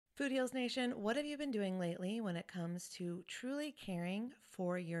Food Heals Nation, what have you been doing lately when it comes to truly caring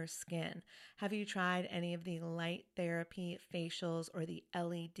for your skin? Have you tried any of the light therapy facials or the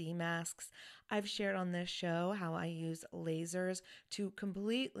LED masks? I've shared on this show how I use lasers to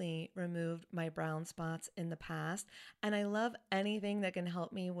completely remove my brown spots in the past, and I love anything that can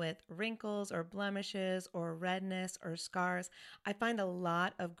help me with wrinkles or blemishes or redness or scars. I find a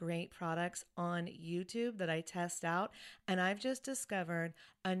lot of great products on YouTube that I test out, and I've just discovered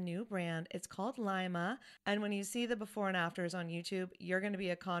a new brand. It's called Lima. And when you see the before and afters on YouTube, you're going to be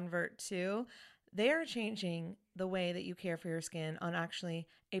a convert too. They are changing the way that you care for your skin on actually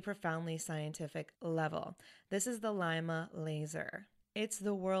a profoundly scientific level. This is the Lima laser. It's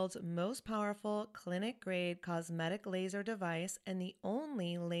the world's most powerful clinic-grade cosmetic laser device and the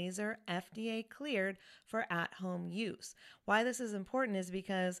only laser FDA cleared for at-home use. Why this is important is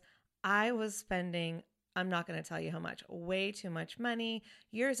because I was spending, I'm not going to tell you how much, way too much money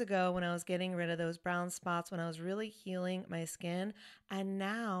years ago when I was getting rid of those brown spots, when I was really healing my skin. And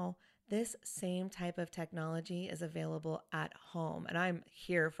now this same type of technology is available at home, and I'm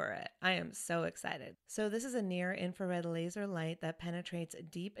here for it. I am so excited. So this is a near-infrared laser light that penetrates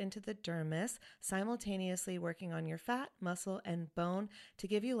deep into the dermis, simultaneously working on your fat, muscle, and bone to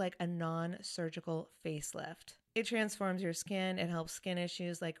give you like a non-surgical facelift. It transforms your skin. It helps skin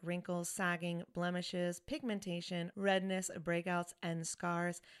issues like wrinkles, sagging, blemishes, pigmentation, redness, breakouts, and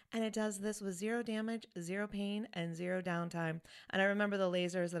scars. And it does this with zero damage, zero pain, and zero downtime. And I remember the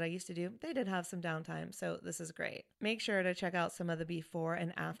lasers that I used to do, they did have some downtime, so this is great. Make sure to check out some of the before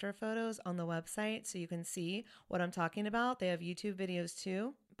and after photos on the website so you can see what I'm talking about. They have YouTube videos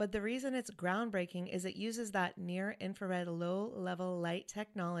too. But the reason it's groundbreaking is it uses that near-infrared low-level light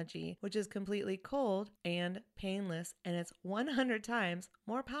technology, which is completely cold and painless, and it's 100 times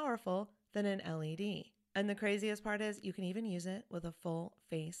more powerful than an LED. And the craziest part is you can even use it with a full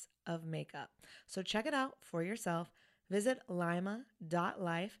face of makeup. So check it out for yourself. Visit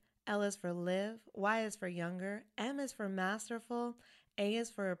lima.life. L is for live, Y is for younger, M is for masterful, A is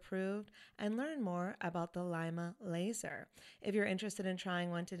for approved, and learn more about the Lima laser. If you're interested in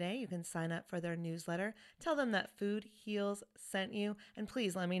trying one today, you can sign up for their newsletter. Tell them that Food Heals sent you, and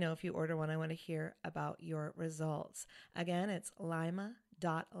please let me know if you order one. I want to hear about your results. Again, it's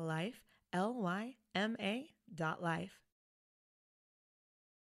lima.life, Lyma.life.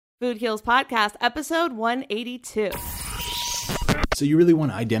 Food Heals Podcast, episode 182. So you really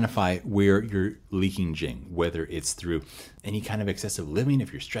want to identify where you're leaking Jing, whether it's through any kind of excessive living,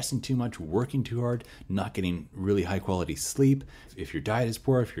 if you're stressing too much, working too hard, not getting really high quality sleep, if your diet is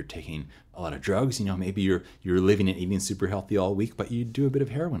poor, if you're taking a lot of drugs, maybe you're living and eating super healthy all week, but you do a bit of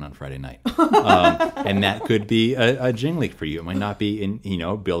heroin on Friday night. And that could be a Jing leak for you. It might not be in,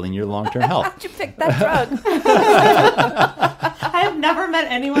 building your long-term health. How'd you pick that drug? I have never met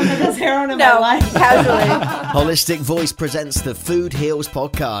anyone that does heroin in my life. Casually. Holistic Voice presents the Food Heals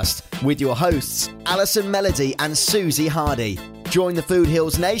podcast with your hosts, Alison Melody and Susie Hardy. Join the Food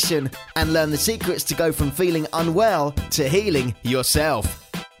Heals Nation and learn the secrets to go from feeling unwell to healing yourself.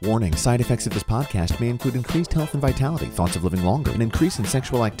 Warning, side effects of this podcast may include increased health and vitality, thoughts of living longer, an increase in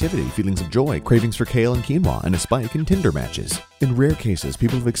sexual activity, feelings of joy, cravings for kale and quinoa, and a spike in Tinder matches. In rare cases,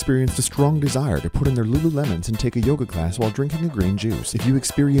 people have experienced a strong desire to put in their Lululemons and take a yoga class while drinking a green juice. If you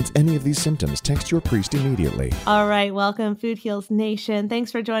experience any of these symptoms, text your priest immediately. All right, welcome Food Heals Nation.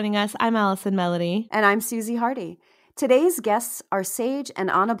 Thanks for joining us. I'm Alison Melody. And I'm Susie Hardy. Today's guests are Sage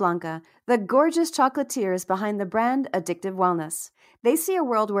and Ana Blanca, the gorgeous chocolatiers behind the brand Addictive Wellness. They see a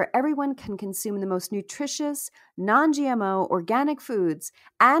world where everyone can consume the most nutritious, non-GMO, organic foods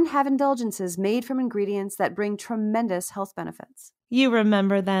and have indulgences made from ingredients that bring tremendous health benefits. You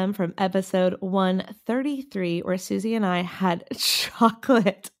remember them from episode 133, where Susie and I had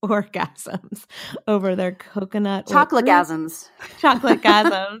chocolate orgasms over their coconut. Chocolate-gasms.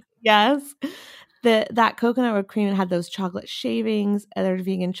 Chocolate-gasms, yes. That coconut whipped cream had those chocolate shavings. Their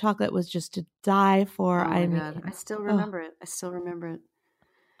vegan chocolate was just to die for. Oh my God. I still remember it.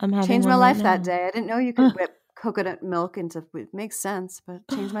 I'm having changed my one life right that now. day. I didn't know you could whip coconut milk into it. Makes sense, but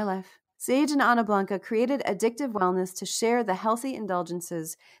changed my life. Sage and Ana Blanca created Addictive Wellness to share the healthy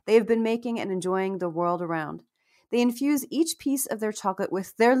indulgences they have been making and enjoying the world around. They infuse each piece of their chocolate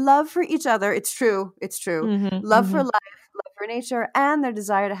with their love for each other. It's true. Love for life, love for nature, and their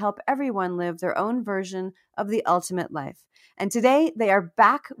desire to help everyone live their own version of the ultimate life. And today they are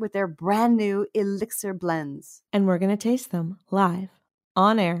back with their brand new Elixir blends. And we're going to taste them live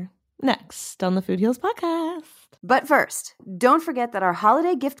on air next on the Food Heals Podcast. But first, don't forget that our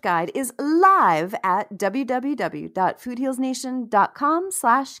holiday gift guide is live at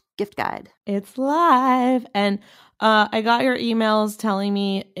www.foodhealsnation.com/gift gift guide. It's live. And I got your emails telling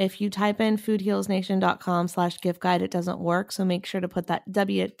me if you type in foodhealsnation.com/gift guide, it doesn't work. So make sure to put that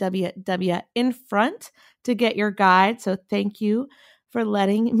www in front to get your guide. So thank you for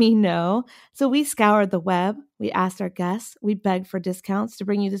letting me know. So we scoured the web. We asked our guests. We begged for discounts to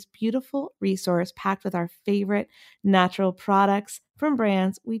bring you this beautiful resource packed with our favorite natural products from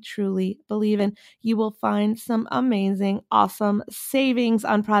brands we truly believe in. You will find some amazing, awesome savings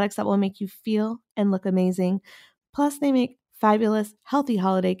on products that will make you feel and look amazing. Plus, they make fabulous, healthy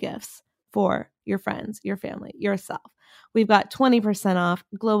holiday gifts for your friends, your family, yourself. We've got 20% off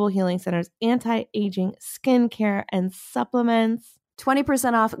Global Healing Center's anti-aging skincare and supplements.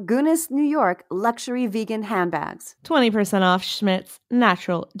 20% off Guinness New York luxury vegan handbags. 20% off Schmidt's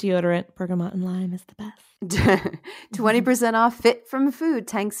natural deodorant. Bergamot and lime is the best. 20% off Fit from Food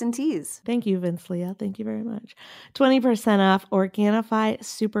tanks and teas. Thank you, Vince Leah. Thank you very much. 20% off Organifi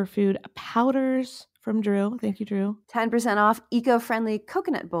Superfood powders from Drew. Thank you, Drew. 10% off eco-friendly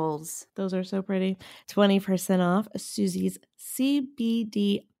coconut bowls. Those are so pretty. 20% off Susie's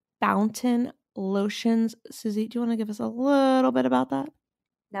CBD Fountain lotions. Susie, do you want to give us a little bit about that?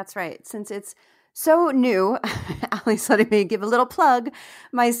 That's right. Since it's so new, Allie's letting me give a little plug.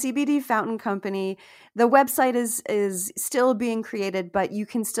 My CBD fountain company, the website is still being created, but you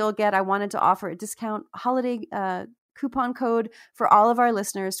can still get, I wanted to offer a discount holiday coupon code for all of our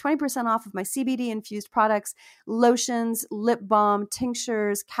listeners, 20% off of my CBD infused products, lotions, lip balm,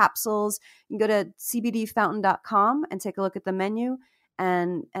 tinctures, capsules. You can go to cbdfountain.com and take a look at the menu.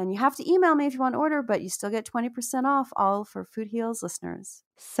 And you have to email me if you want to order, but you still get 20% off, all for Food Heals listeners.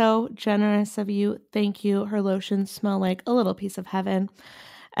 So generous of you. Thank you. Her lotions smell like a little piece of heaven.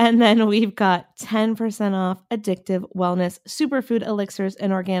 And then we've got 10% off Addictive Wellness Superfood Elixirs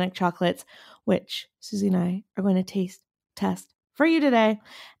and Organic Chocolates, which Susie and I are going to test for you today.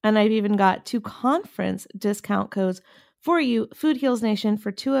 And I've even got 2 conference discount codes for you, Food Heals Nation,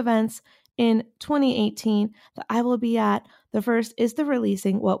 for 2 events in 2018 that I will be at. The first is the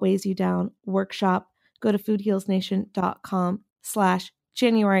Releasing What Weighs You Down workshop. Go to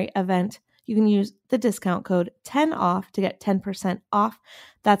foodhealsnation.com/January event. You can use the discount code 10OFF to get 10% off.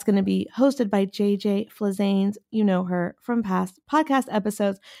 That's going to be hosted by JJ Flazanes. You know her from past podcast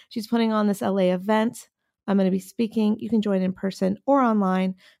episodes. She's putting on this LA event. I'm going to be speaking. You can join in person or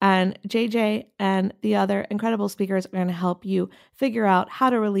online. And JJ and the other incredible speakers are going to help you figure out how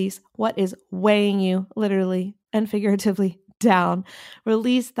to release what is weighing you literally and figuratively down.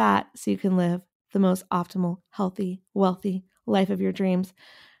 Release that so you can live the most optimal, healthy, wealthy life of your dreams.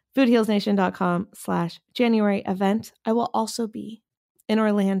 foodhealsnation.com/January event. I will also be in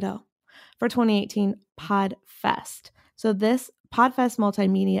Orlando for 2018 PodFest. So this PodFest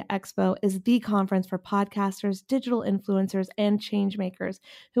Multimedia Expo is the conference for podcasters, digital influencers, and change makers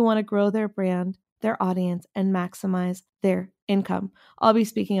who want to grow their brand, their audience, and maximize their income. I'll be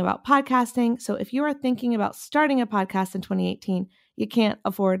speaking about podcasting. So if you are thinking about starting a podcast in 2018, you can't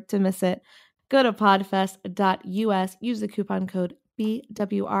afford to miss it. Go to podfest.us, use the coupon code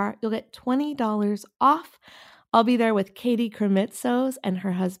BWR. You'll get $20 off. I'll be there with Katie Kremitzos and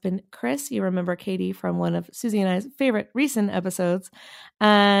her husband, Chris. You remember Katie from one of Susie and I's favorite recent episodes.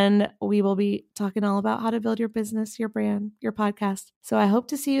 And we will be talking all about how to build your business, your brand, your podcast. So I hope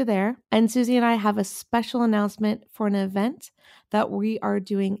to see you there. And Susie and I have a special announcement for an event that we are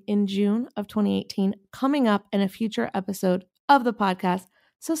doing in June of 2018 coming up in a future episode of the podcast.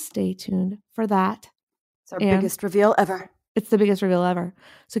 So stay tuned for that. It's our biggest reveal ever. It's the biggest reveal ever.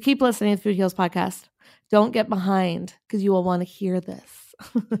 So keep listening to the Food Heals podcast. Don't get behind because you will want to hear this.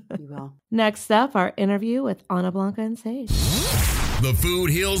 You will. Next up, our interview with Ana Blanca and Sage. The Food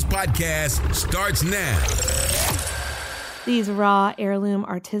Heals podcast starts now. These raw, heirloom,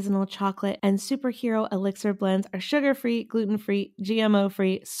 artisanal chocolate and superhero elixir blends are sugar-free, gluten-free,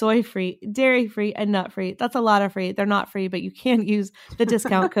 GMO-free, soy-free, dairy-free, and nut-free. That's a lot of free. They're not free, but you can use the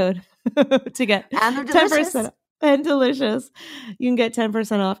discount code to get and they're delicious. 10%. And delicious. You can get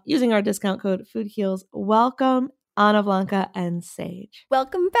 10% off using our discount code FoodHeals. Welcome, Ana Blanca and Sage.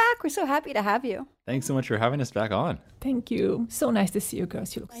 Welcome back. We're so happy to have you. Thanks so much for having us back on. Thank you. So nice to see you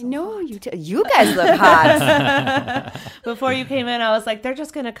girls. You look so I know you. You guys look hot. Before you came in, I was like, they're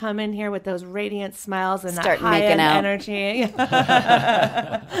just going to come in here with those radiant smiles and start that high-end making out. energy.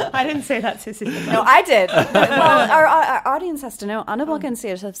 I didn't say that, Susie. No, I did. Well, our audience has to know. Ana Blanca and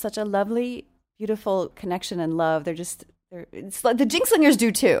Sage have such a lovely, beautiful connection and love. They're just It's like the Jinxlingers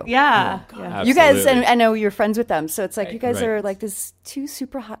do too. Yeah. You guys, Absolutely. and I know you're friends with them, so it's like you guys Right. are like this two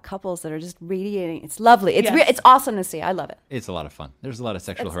super hot couples that are just radiating. It's lovely. It's Yes. it's awesome to see. I love it, It's a lot of fun. There's a lot of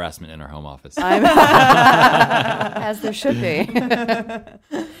sexual harassment in our home office. as there should be.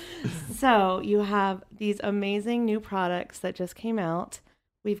 So you have these amazing new products that just came out.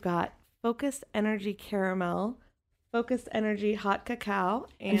 We've got Focused Energy Caramel, Focused Energy Hot Cacao,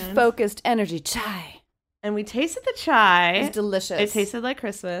 And focused energy chai. and we tasted the chai. It's delicious. It tasted like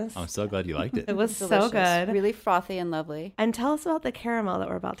Christmas. I'm so glad you liked it. It was so delicious. good. Really frothy and lovely. And tell us about the caramel that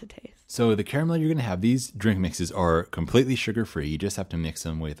we're about to taste. So the caramel you're going to have, these drink mixes are completely sugar-free. You just have to mix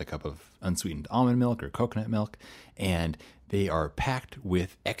them with a cup of unsweetened almond milk or coconut milk, and they are packed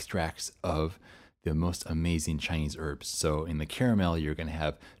with extracts of the most amazing Chinese herbs. So in the caramel, you're going to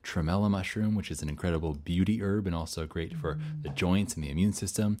have tremella mushroom, which is an incredible beauty herb and also great for the joints and the immune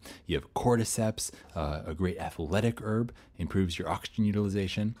system. You have cordyceps, a great athletic herb, improves your oxygen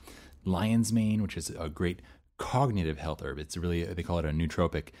utilization. Lion's mane, which is a great cognitive health herb. It's really, they call it a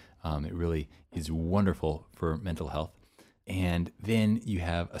nootropic. It really is wonderful for mental health. And then you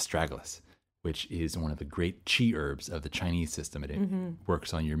have astragalus, which is one of the great qi herbs of the Chinese system. It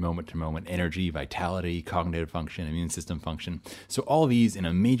works on your moment-to-moment energy, vitality, cognitive function, immune system function. So all these in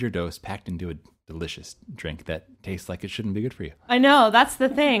a major dose packed into a delicious drink that tastes like it shouldn't be good for you. I know, that's the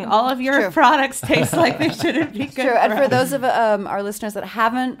thing. All of your products taste like they shouldn't be good. True. And for those of our listeners that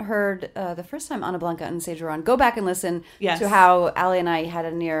haven't heard the first time Ana Blanca and Sage were on, go back and listen to how Ali and I had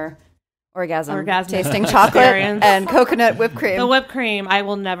a near orgasm tasting chocolate experience. and coconut whipped cream. The whipped cream, I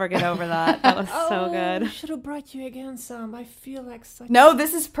will never get over that. That was so I good. should have brought you again some. I feel like such. No,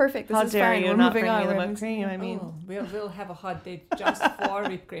 this is perfect. This How is dare fine. you We're not moving bring on. me the We're whipped cream? I mean, Oh, we'll have a hot date just for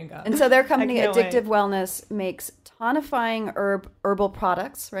whipped cream, guys. And so their company, I can't Addictive Wellness, makes tonifying herbal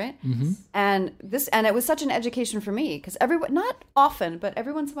products, right? And it was such an education for me because not often, but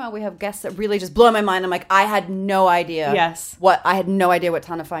every once in a while we have guests that really just blow my mind. I'm like, I had no idea. Yes. I had no idea what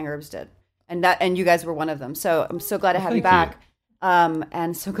tonifying herbs did, and you guys were one of them. So I'm so glad to have you Thank back.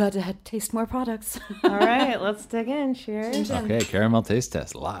 And so glad to taste more products. all right, let's dig in. Cheers. Okay, caramel taste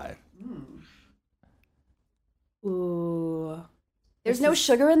test live. Ooh. There's no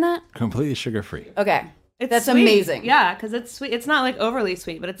sugar in that? Completely sugar-free. Okay. It's That's sweet. amazing. Yeah, because it's sweet. It's not like overly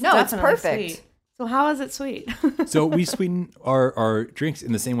sweet, but it's No, it's definitely perfect. sweet. So how is it sweet? So we sweeten our drinks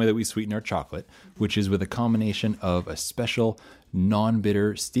in the same way that we sweeten our chocolate, which is with a combination of a special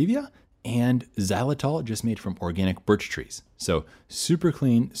non-bitter stevia and xylitol, just made from organic birch trees. So super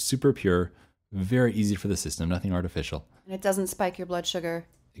clean, super pure, very easy for the system, nothing artificial. And it doesn't spike your blood sugar.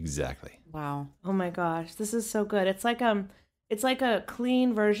 Exactly. Wow. Oh my gosh, this is so good. It's like a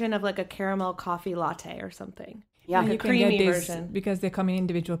clean version of like a caramel coffee latte or something. Yeah. Like a you can creamy get these version. because they come in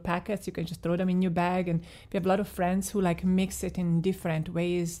individual packets. You can just throw them in your bag, and we have a lot of friends who like mix it in different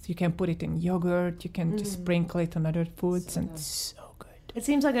ways. You can put it in yogurt. You can just sprinkle it on other foods, and it's so good. It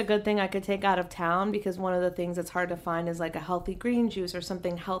seems like a good thing I could take out of town because one of the things that's hard to find is like a healthy green juice or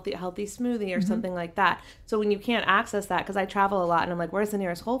something healthy, a healthy smoothie or something like that. So when you can't access that, because I travel a lot and I'm like, where's the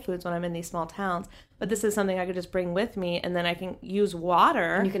nearest Whole Foods when I'm in these small towns? But this is something I could just bring with me, and then I can use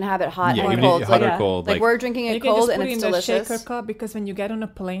water. And you can have it hot Yeah, or you can cold. eat hot or yeah. cold. Like we're drinking You it can cold just and put it it's in delicious. the shaker cup because when you get on a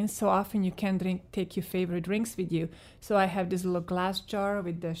plane, so often you can't take your favorite drinks with you. So I have this little glass jar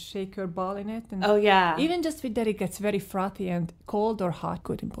with the shaker ball in it. And Oh, yeah. even just with that, it gets very frothy and cold or hot,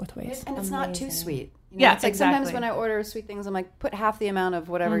 good in both ways. And it's not too Amazing. sweet. You Yeah, it's like sometimes exactly. when I order sweet things, I'm like, put half the amount of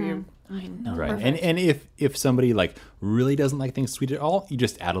whatever you're. Right. And if somebody like really doesn't like things sweet at all, you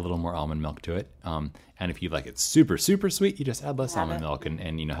just add a little more almond milk to it. And if you like it super, super sweet, you just add less almond milk and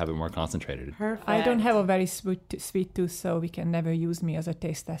have it more concentrated. Perfect. I don't have a very sweet tooth, so we can never use me as a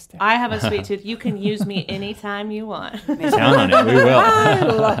taste tester. I have a sweet tooth. You can use me anytime you want. Count on it. We will. I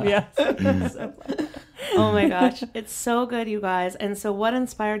love yes. Oh my gosh. It's so good, you guys. And so what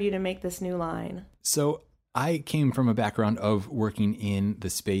inspired you to make this new line? So I came from a background of working in the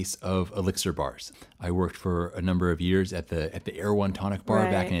space of elixir bars. I worked for a number of years at the Air One Tonic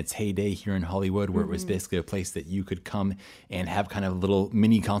Bar back in its heyday here in Hollywood, where it was basically a place that you could come and have kind of a little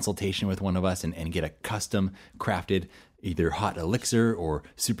mini consultation with one of us and get a custom crafted either hot elixir or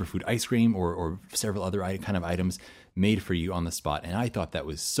superfood ice cream or several other kind of items made for you on the spot. And I thought that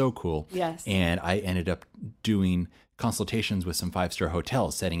was so cool. Yes. And I ended up doing consultations with some 5-star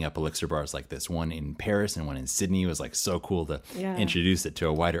hotels setting up elixir bars like this. One in Paris and one in Sydney. It was like so cool to introduce it to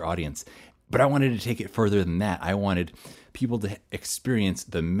a wider audience. But I wanted to take it further than that. I wanted people to experience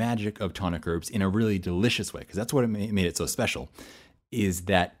the magic of tonic herbs in a really delicious way, because that's what made it so special, is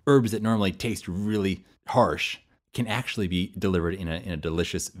that herbs that normally taste really harsh can actually be delivered in a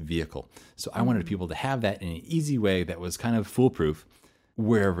delicious vehicle. So I wanted people to have that in an easy way that was kind of foolproof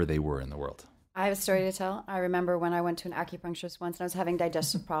wherever they were in the world. I have a story to tell. I remember when I went to an acupuncturist once and I was having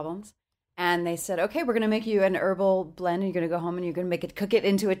digestive problems. And they said, okay, we're going to make you an herbal blend. And you're going to go home and you're going to cook it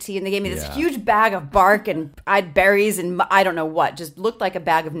into a tea. And they gave me this huge bag of bark and berries and I don't know what. Just looked like a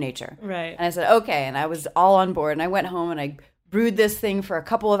bag of nature. Right. And I said, okay. And I was all on board. And I went home and I brewed this thing for a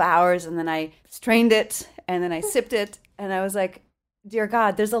couple of hours. And then I strained it. And then I sipped it. And I was like, dear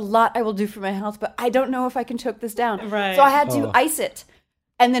God, there's a lot I will do for my health. But I don't know if I can choke this down. Right. So I had to ice it.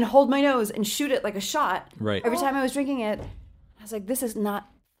 And then hold my nose and shoot it like a shot. Right. Every time I was drinking it, I was like, this is not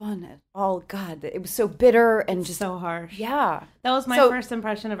fun at all. God, it was so bitter and just so harsh. Yeah. That was my first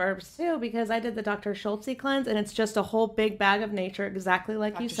impression of herbs too, because I did the Dr. Schultz cleanse, and it's just a whole big bag of nature, exactly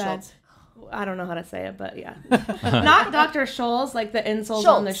like you said. Schultz. I don't know how to say it, but yeah. Not Dr. Schultz, like the insoles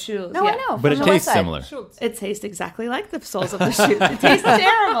on the shoes. No, yeah. I know. But it From the tastes west side. similar. It tastes exactly like the soles of the shoes. It tastes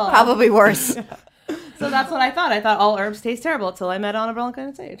terrible. Probably worse. So that's what I thought. I thought all herbs taste terrible until I met Ana Blanca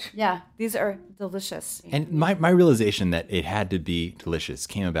and Sage. Yeah, these are delicious. And my realization that it had to be delicious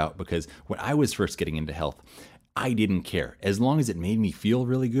came about because when I was first getting into health, I didn't care. As long as it made me feel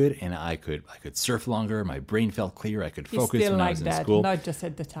really good and I could surf longer, my brain felt clear, I could You focus still when I like was in that, school. not just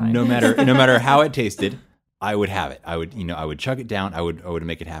at the time. No matter how it tasted, I would have it. I would chug it down. I would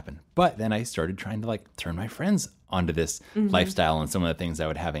make it happen. But then I started trying to turn my friends onto this lifestyle and some of the things I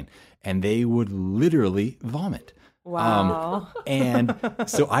was having, and they would literally vomit. Wow. And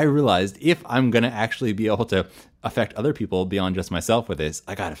so I realized if I'm going to actually be able to affect other people beyond just myself with this,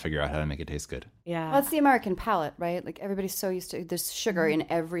 I got to figure out how to make it taste good. Yeah. Well, it's the American palate, right? Like everybody's so used to, there's sugar in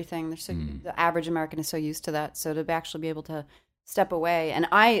everything. The average American is so used to that. So to actually be able to step away. And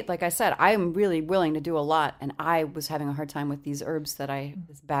like I said, I am really willing to do a lot. And I was having a hard time with these herbs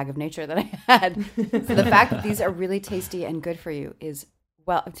this bag of nature that I had. So the fact that these are really tasty and good for you is,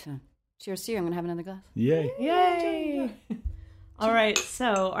 well, cheers to you. I'm going to have another glass. Yay. Yay! All right,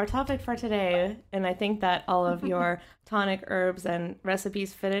 so our topic for today, and I think that all of your tonic herbs and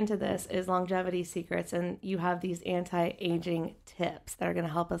recipes fit into this, is longevity secrets. And you have these anti-aging tips that are going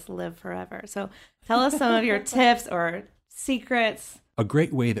to help us live forever. So tell us some of your tips or secrets. A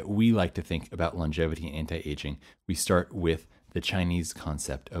great way that we like to think about longevity and anti-aging, we start with the Chinese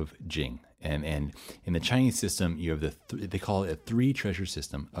concept of Jing. And in the Chinese system, you have they call it a 3 treasure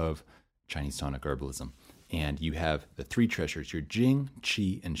system of Chinese tonic herbalism. And you have the 3 treasures, your Jing,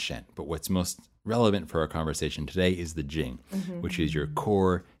 Qi, and Shen. But what's most relevant for our conversation today is the Jing, which is your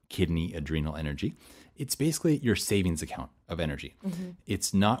core, kidney, adrenal energy. It's basically your savings account of energy.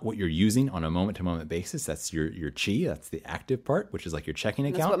 It's not what you're using on a moment-to-moment basis. That's your Qi. That's the active part, which is like your checking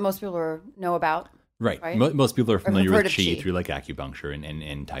account. That's what most people know about. Right. Right? Most people are familiar with heard of Qi Qi. through like acupuncture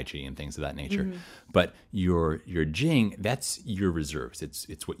and Tai Chi and things of that nature. But your Jing, that's your reserves.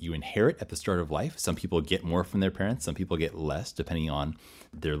 It's what you inherit at the start of life. Some people get more from their parents. Some people get less, depending on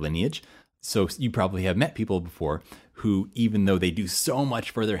their lineage. So you probably have met people before who, even though they do so much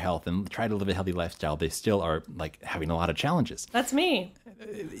for their health and try to live a healthy lifestyle, they still are having a lot of challenges. That's me.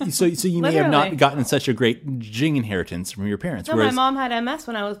 So you may have not gotten such a great Jing inheritance from your parents. No, my mom had MS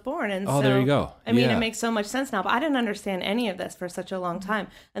when I was born. And so, there you go. I mean, Yeah. it makes so much sense now, but I didn't understand any of this for such a long time.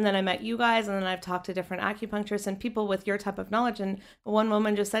 And then I met you guys, and then I've talked to different acupuncturists and people with your type of knowledge. And one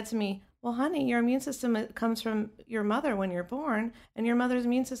woman just said to me, well, honey, your immune system comes from your mother when you're born, and your mother's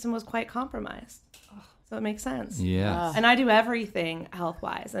immune system was quite compromised. So it makes sense. Yeah. And I do everything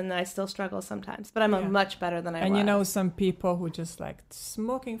health-wise, and I still struggle sometimes, but I'm much better than I was. And you know, some people who just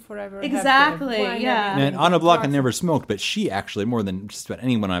smoking forever. have Exactly, the wine yeah. every And day. Ana Blanca never smoked, but she actually, more than just about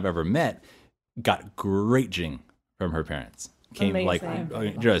anyone I've ever met, got great Jing from her parents. Came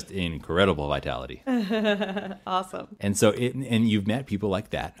Amazing. just incredible vitality. Awesome. And so, and you've met people like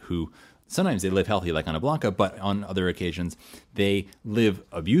that who sometimes they live healthy like Ana Blanca, but on other occasions they live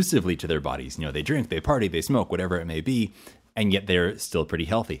abusively to their bodies. You know, they drink, they party, they smoke, whatever it may be, and yet they're still pretty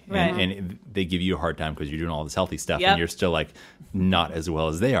healthy. Right. And they give you a hard time because you're doing all this healthy stuff, Yep. and you're still not as well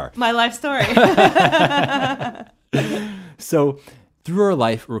as they are. My life story. So through our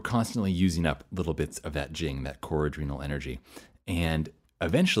life, we're constantly using up little bits of that Jing, that core adrenal energy. And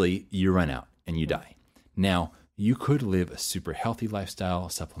eventually you run out and you die. Now, you could live a super healthy lifestyle,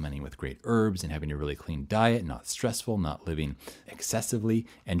 supplementing with great herbs and having a really clean diet, not stressful, not living excessively,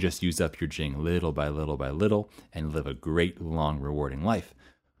 and just use up your Jing little by little by little and live a great, long, rewarding life.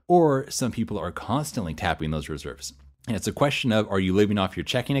 Or some people are constantly tapping those reserves. And it's a question of, are you living off your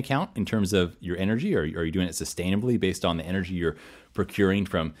checking account in terms of your energy, or are you doing it sustainably based on the energy you're procuring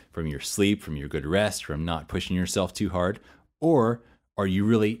from your sleep, from your good rest, from not pushing yourself too hard? Or are you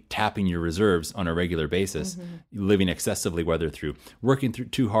really tapping your reserves on a regular basis, living excessively, whether through working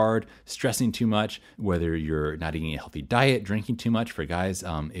too hard, stressing too much, whether you're not eating a healthy diet, drinking too much for guys,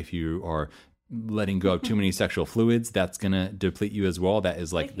 if you are letting go of too many sexual fluids, that's going to deplete you as well. That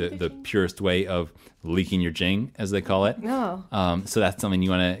is like the purest way of leaking your jing, as they call it. No. So that's something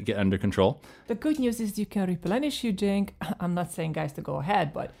you want to get under control. The good news is you can replenish your jing. I'm not saying guys to go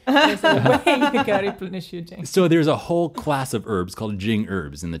ahead, but there's a way you can replenish your jing. So there's a whole class of herbs called jing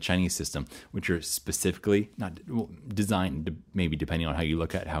herbs in the Chinese system, which are specifically designed, maybe depending on how you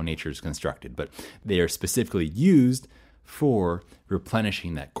look at how nature is constructed, but they are specifically used for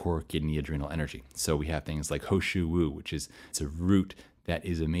replenishing that core kidney adrenal energy. So we have things like Hoshu Wu, which is it's a root that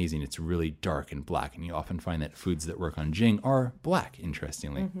is amazing. It's really dark and black, and you often find that foods that work on jing are black,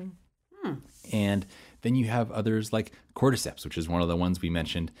 interestingly. And then you have others like cordyceps, which is one of the ones we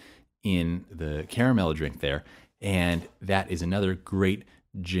mentioned in the caramel drink there, and that is another great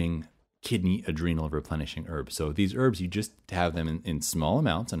jing kidney adrenal replenishing herb. So these herbs, you just have them in small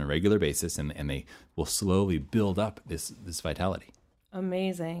amounts on a regular basis, and they will slowly build up this vitality.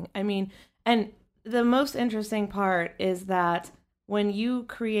 Amazing. I mean, and the most interesting part is that when you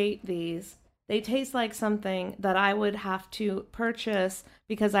create these, they taste like something that I would have to purchase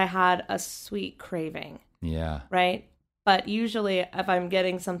because I had a sweet craving. Yeah. Right? But usually if I'm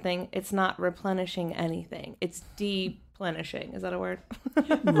getting something, it's not replenishing anything. It's deplenishing. Is that a word?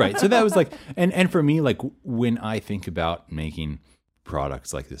 Right. So that was like, and for me, like when I think about making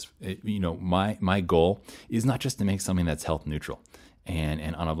products like this, my goal is not just to make something that's health neutral. And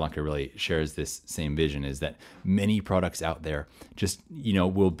Ana Blanca really shares this same vision, is that many products out there just,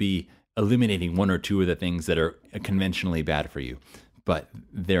 will be eliminating one or two of the things that are conventionally bad for you, but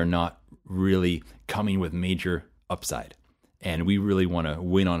they're not really coming with major upside. And we really want to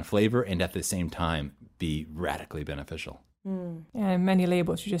win on flavor and at the same time be radically beneficial. Yeah, many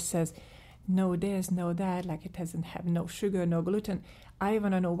labels just says, no this, no that, like it doesn't have no sugar, no gluten. I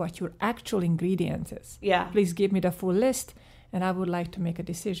want to know what your actual ingredient is. Yeah. Please give me the full list, and I would like to make a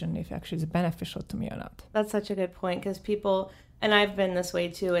decision if actually it's beneficial to me or not. That's such a good point, because people, and I've been this way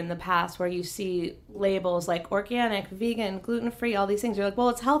too in the past, where you see labels like organic, vegan, gluten-free, all these things. You're like, well,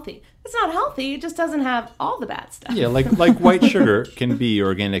 it's healthy. It's not healthy. It just doesn't have all the bad stuff. Yeah, like white sugar can be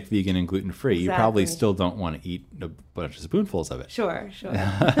organic, vegan, and gluten-free. Exactly. You probably still don't want to eat a bunch of spoonfuls of it. Sure.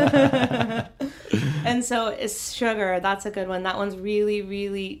 And so is sugar. That's a good one. That one's really,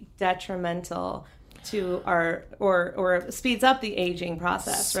 really detrimental to our, or speeds up the aging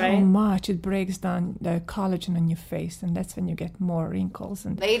process, right? So much. It breaks down the collagen on your face, and that's when you get more wrinkles.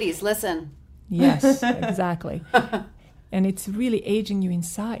 And Ladies, listen. yes, exactly. And it's really aging you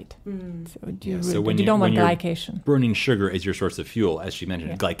inside. So you don't want glycation. Burning sugar as your source of fuel, as she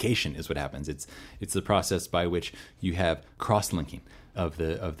mentioned, glycation is what happens. It's the process by which you have cross-linking of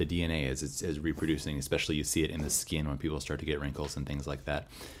the DNA as it's reproducing. Especially you see it in the skin when people start to get wrinkles and things like that.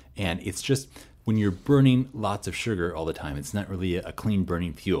 And it's just when you're burning lots of sugar all the time, it's not really a clean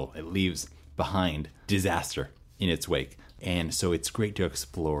burning fuel. It leaves behind disaster in its wake. And so it's great to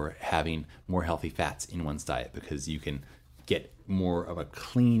explore having more healthy fats in one's diet, because you can get more of a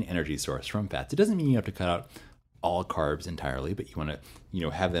clean energy source from fats. It doesn't mean you have to cut out all carbs entirely, but you want to,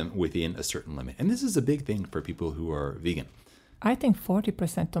 have them within a certain limit. And this is a big thing for people who are vegan. I think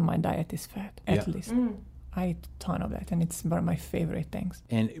 40% of my diet is fat, at least. I eat a ton of that, and it's one of my favorite things.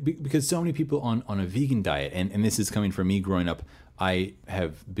 And because so many people on a vegan diet, and this is coming from me growing up, I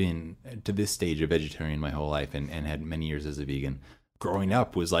have been to this stage a vegetarian my whole life and had many years as a vegan. Growing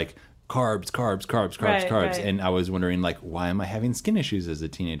up was like carbs. Right. And I was wondering, like, why am I having skin issues as a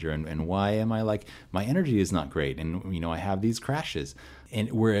teenager? And why am I like, my energy is not great? And, I have these crashes. And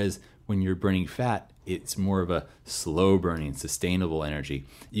whereas when you're burning fat, it's more of a slow burning, sustainable energy.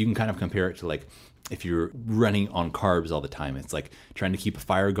 You can kind of compare it to like, if you're running on carbs all the time, it's like trying to keep a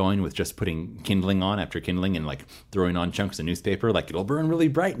fire going with just putting kindling on after kindling and like throwing on chunks of newspaper. Like it'll burn really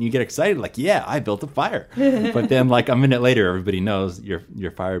bright and you get excited. Like, yeah, I built a fire. But then like a minute later, everybody knows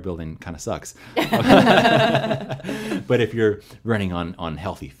your fire building kind of sucks. But if you're running on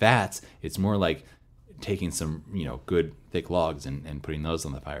healthy fats, it's more like taking some, good thick logs and putting those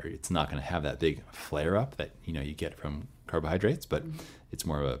on the fire. It's not going to have that big flare up that, you get from carbohydrates, but it's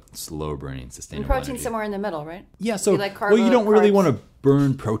more of a slow burning, sustainable and protein energy. Somewhere in the middle, right? Yeah, so you like you don't really carbs. want to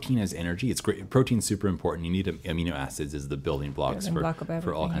burn protein as energy. It's great. Protein's super important. You need amino acids as the building blocks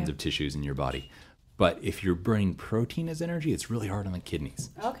for all kinds of tissues in your body. But if you're burning protein as energy, it's really hard on the kidneys.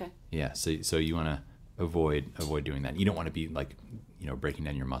 Okay. Yeah, so you want to avoid doing that. You don't want to be like, breaking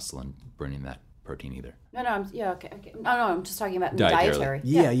down your muscle and burning that protein either. No, okay. No, I'm just talking about dietary.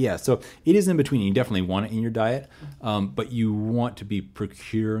 Yeah. So it is in between. You definitely want it in your diet, but you want to be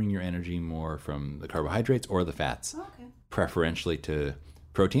procuring your energy more from the carbohydrates or the fats, preferentially to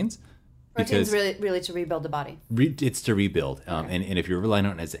proteins. Protein's really to rebuild the body. It's to rebuild. And if you're relying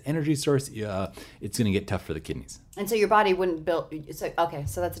on it as an energy source, it's going to get tough for the kidneys. And so your body wouldn't build. It's like, okay,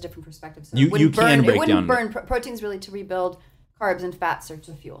 so that's a different perspective. So You can break down. It wouldn't burn. Protein's really to rebuild. Carbs and fats are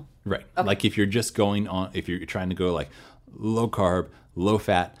to fuel. Right. Okay. Like if you're just if you're trying to go like low carb, low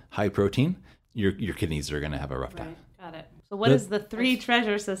fat, high protein, your kidneys are going to have a rough time. Got it. So what is the 3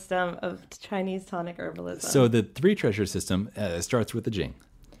 treasure system of Chinese tonic herbalism? So the 3 treasure system starts with the Jing,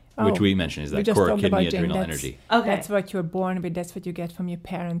 which we mentioned is that core kidney adrenal energy. Okay. That's what you're born with. That's what you get from your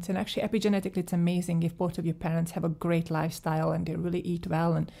parents. And actually, epigenetically, it's amazing if both of your parents have a great lifestyle and they really eat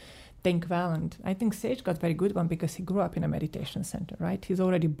well and think well. And I think Sage got a very good one because he grew up in a meditation center, right? He's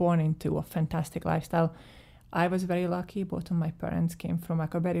already born into a fantastic lifestyle. I was very lucky. Both of my parents came from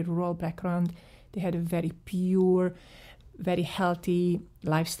like a very rural background. They had a very pure, very healthy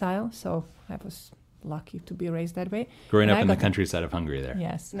lifestyle. So I was lucky to be raised that way. Growing up in the countryside of Hungary there.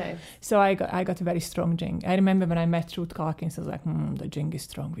 Yes. Nice. So I got a very strong Jing. I remember when I met Ruth Calkins, I was like, the Jing is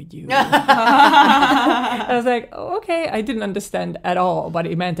strong with you. I was like, oh, okay. I didn't understand at all what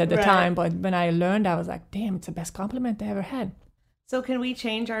it meant at the time. But when I learned, I was like, damn, it's the best compliment I ever had. So can we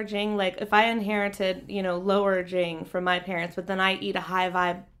change our Jing? Like if I inherited, lower Jing from my parents, but then I eat a high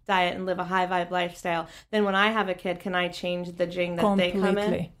vibe diet and live a high vibe lifestyle, then when I have a kid, can I change the Jing that they come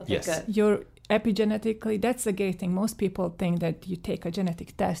in? Okay, yes. Good. You're epigenetically, that's the great thing. Most people think that you take a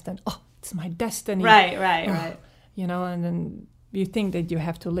genetic test and, it's my destiny. Right. And then you think that you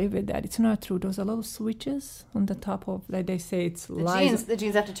have to live with that. It's not true. Those are little switches on the top of, like they say, it's the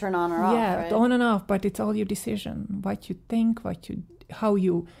genes have to turn on or off, right? On and off, but it's all your decision. What you think, how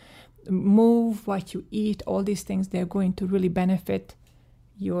you move, what you eat, all these things, they're going to really benefit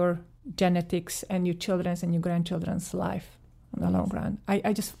your genetics and your children's and your grandchildren's life in the long run.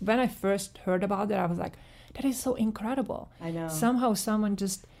 I just, when I first heard about it, I was like, that is so incredible. I know. Somehow someone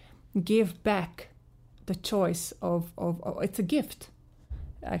just gave back the choice of it's a gift.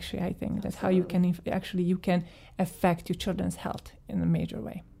 Actually, I think that's how you can affect your children's health in a major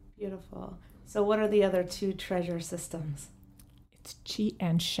way. Beautiful. So what are the other 2 treasure systems? It's Qi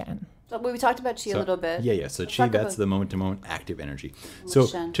and Shen. So we talked about Qi a little bit. Yeah. So Qi, that's the moment-to-moment active energy.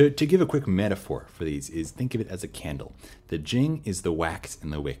 So to give a quick metaphor for these is think of it as a candle. The Jing is the wax in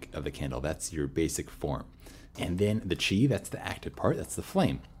the wick of the candle. That's your basic form. And then the Qi, that's the active part. That's the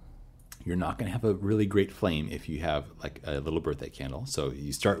flame. You're not going to have a really great flame if you have like a little birthday candle. So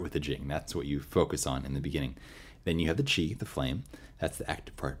you start with the Jing. That's what you focus on in the beginning. Then you have the Qi, the flame. That's the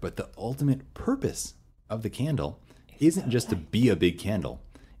active part. But the ultimate purpose of the candle isn't just to be a big candle.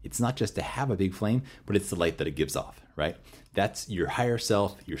 It's not just to have a big flame, but it's the light that it gives off, right? That's your higher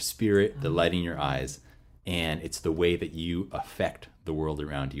self, your spirit, the light in your eyes, and it's the way that you affect the world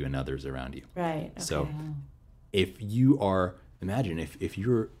around you and others around you. Right. Okay. So if you are, imagine if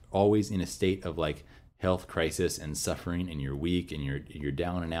you're always in a state of like health crisis and suffering and you're weak and you're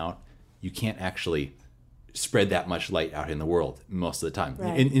down and out, you can't actually spread that much light out in the world most of the time.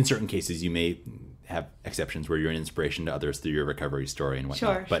 Right. In certain cases, you may have exceptions where you're an inspiration to others through your recovery story and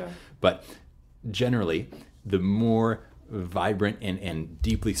whatnot. But generally, the more vibrant and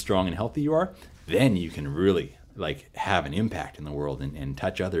deeply strong and healthy you are, then you can really like have an impact in the world and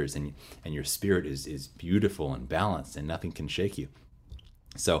touch others, and your spirit is beautiful and balanced and nothing can shake you.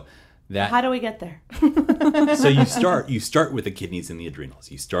 So that, how do we get there? So you start with the kidneys and the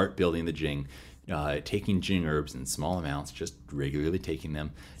adrenals. You start building the Jing. Taking Jing herbs in small amounts, just regularly taking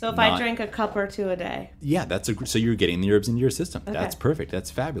them. So if I drink a cup or 2 a day. Yeah, so you're getting the herbs into your system. Okay. That's perfect.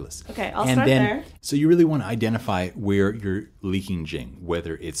 That's fabulous. Okay, I'll start there. So you really want to identify where you're leaking Jing,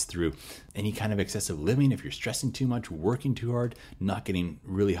 whether it's through any kind of excessive living, if you're stressing too much, working too hard, not getting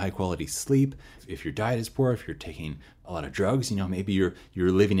really high quality sleep, if your diet is poor, if you're taking a lot of drugs, maybe you're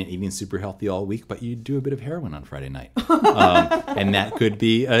living and eating super healthy all week, but you do a bit of heroin on Friday night. And that could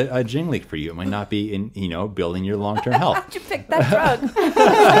be a Jing leak for you. It might not be in, building your long-term health. How'd you pick that drug?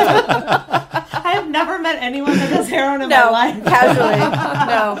 I have never met anyone that does heroin in my life. Casually.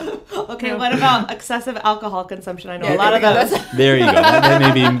 No. Okay, what about excessive alcohol consumption? I know a lot of those. There you go. That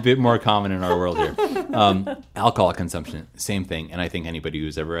may be a bit more common in our world here. Alcohol consumption, same thing. And I think anybody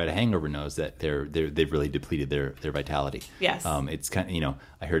who's ever had a hangover knows that they've really depleted their vitality. Yes. It's kind of,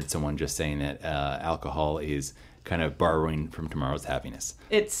 I heard someone just saying that alcohol is kind of borrowing from tomorrow's happiness.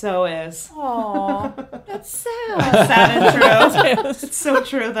 It so is. Oh, that's sad. Sad and true. It's so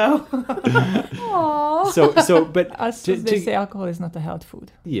true, though. But As they say, alcohol is not a health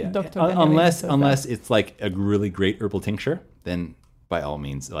food. yeah, Dr. unless it's like a really great herbal tincture, then by all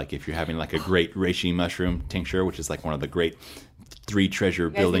means, like if you're having like a great reishi mushroom tincture, which is like one of the great 3 treasure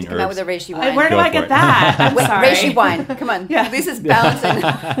building Come out herbs. with a reishi wine. Where do I get that? I'm sorry. Reishi wine. Come on. Yeah. This is balancing.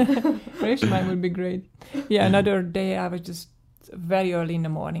 Reishi wine would be great. Yeah, another day I was just very early in the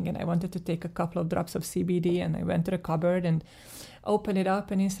morning and I wanted to take a couple of drops of CBD, and I went to the cupboard and opened it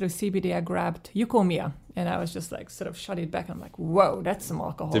up, and instead of CBD I grabbed Eukomia, and I was just like sort of shut it back. I'm like, whoa, that's some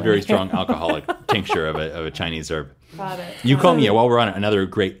alcohol. It's a very strong alcoholic tincture of a Chinese herb. Got it. Eukomia, while we're on it, another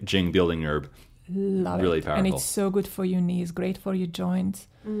great Jing building herb. Love really it. powerful. And it's so good for your knees, great for your joints.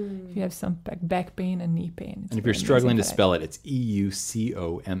 If you have some back pain and knee pain. And if you're struggling to spell it, it's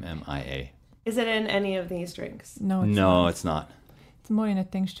Eucommia. Is it in any of these drinks? No, it's No, not. it's not. It's more in a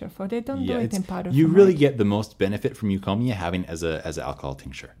tincture form. They don't do it it's- in powder you form, really right? get the most benefit from Eukomia having as an alcohol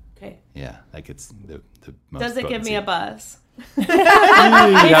tincture. Okay. Yeah, like it's the most Does it give me a potency. buzz?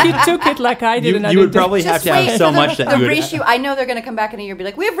 If you took it like I did, You would probably have to have so much that the you would... reishi. I know they're going to come back in a year and be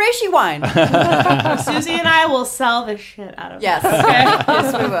like, we have reishi wine. Susie and I will sell the shit out of Yes. it.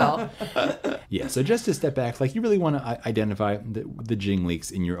 Yes, we will. Yeah, so just to step back, like you really want to identify the Jing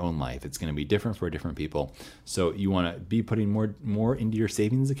leaks in your own life. It's going to be different for different people. So you want to be putting more into your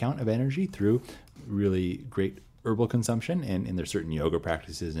savings account of energy through really great herbal consumption. And there's certain yoga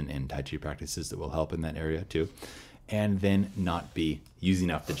practices and Tai Chi practices that will help in that area too. And then not be using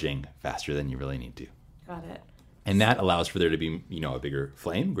up the Jing faster than you really need to. Got it. And that allows for there to be, a bigger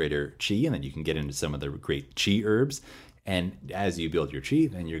flame, greater qi, and then you can get into some of the great qi herbs. And as you build your qi,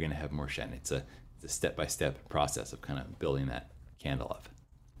 then you're going to have more shen. It's a step-by-step process of kind of building that candle up.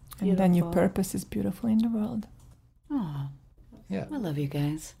 And then your Beautiful. purpose is beautiful in the world. Oh, Yeah. I love you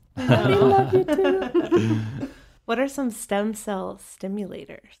guys. What are some stem cell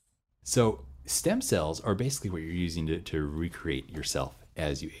stimulators? So stem cells are basically what you're using to recreate yourself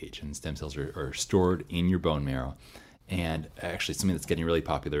as you age. And stem cells are stored in your bone marrow. And actually something that's getting really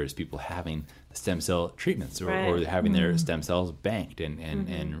popular is people having stem cell treatments or Right. having their stem cells banked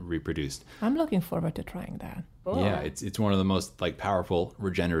and reproduced. I'm looking forward to trying that. Yeah, it's one of the most like powerful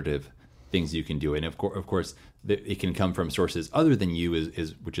regenerative things you can do, and of course, it can come from sources other than you,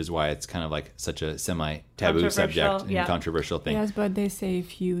 which is why it's kind of like such a semi-taboo subject and controversial thing. Yes, but they say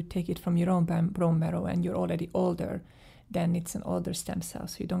if you take it from your own bone marrow and you're already older, then it's an older stem cell,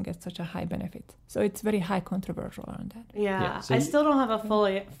 so you don't get such a high benefit. So it's very high controversial on that. Yeah, so I you- still don't have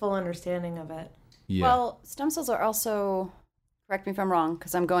a full understanding of it. Yeah. Well, stem cells are also, correct me if I'm wrong,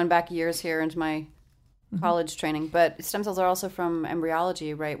 because I'm going back years here into my college training, but stem cells are also from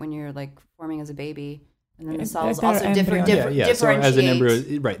embryology, right? When you're like forming as a baby. And then the cells they're also different, embryonic. So as an embryo,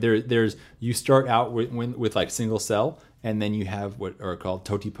 differentiate. right there's you start out with like single cell, and then you have what are called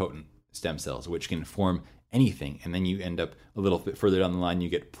totipotent stem cells, which can form anything, and then you end up a little bit further down the line, you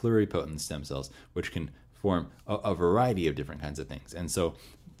get pluripotent stem cells, which can form a variety of different kinds of things. And so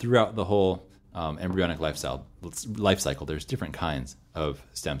throughout the whole embryonic life cycle, there's different kinds of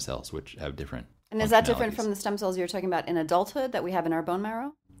stem cells which have different. And is that different functionalities. from the stem cells you're talking about in adulthood that we have in our bone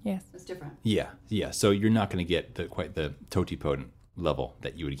marrow? Yes. It's different. Yeah. So you're not going to get quite the totipotent level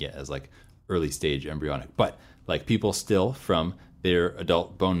that you would get as like early stage embryonic, but like people still from their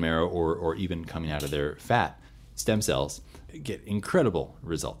adult bone marrow or even coming out of their fat stem cells get incredible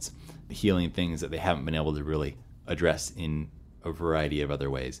results, healing things that they haven't been able to really address in a variety of other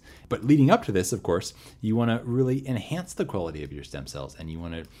ways. But leading up to this, of course, you want to really enhance the quality of your stem cells, and you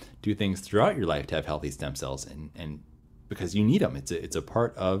want to do things throughout your life to have healthy stem cells, and because you need them. It's a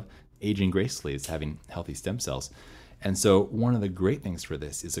part of aging gracefully is having healthy stem cells. And so one of the great things for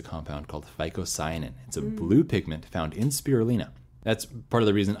this is a compound called phycocyanin. It's a blue pigment found in spirulina. That's part of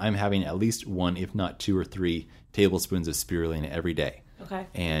the reason I'm having at least 1, if not 2 or 3 tablespoons of spirulina every day. Okay.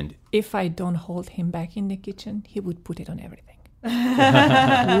 And If I don't hold him back in the kitchen, he would put it on everything.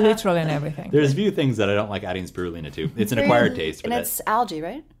 Literally on everything. there's a few things that I don't like adding spirulina to. It's an acquired taste. And But it's algae,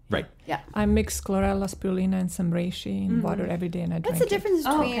 right? right. Yeah. I mix chlorella, spirulina, and some reishi in water every day, and I What's drink the it. difference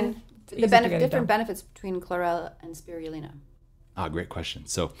Oh, between okay. Easy the to get it different done. benefits between chlorella and spirulina? Great question.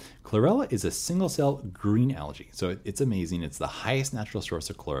 So chlorella is a single-cell green algae. So it's amazing. It's the highest natural source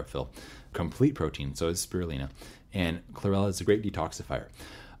of chlorophyll, complete protein. So is spirulina. And chlorella is a great detoxifier.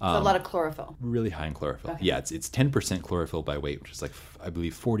 So a lot of chlorophyll. Really high in chlorophyll. Yeah, it's 10% chlorophyll by weight, which is like, I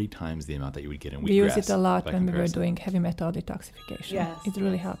believe, 40 times the amount that you would get in wheatgrass. We use it a lot by when we were comparison. doing heavy metal detoxification. Yes. It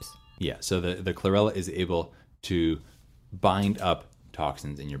really helps. Yeah, so the chlorella is able to bind up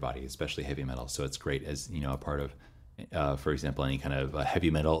toxins in your body, especially heavy metals. So it's great as, a part of, for example, any kind of heavy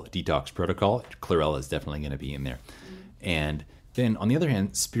metal detox protocol. Chlorella is definitely going to be in there. And then on the other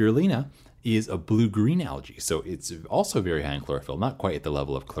hand, spirulina is a blue-green algae. So it's also very high in chlorophyll, not quite at the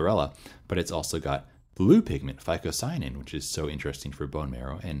level of chlorella, but it's also got blue pigment, phycocyanin, which is so interesting for bone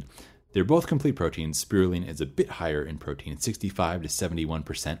marrow. And they're both complete proteins. Spirulina is a bit higher in protein, 65 to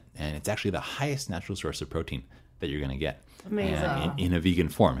 71%, and it's actually the highest natural source of protein that you're going to get. Amazing. In a vegan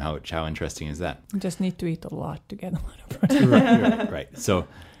form. How interesting is that? You just need to eat a lot to get a lot of protein. Right. So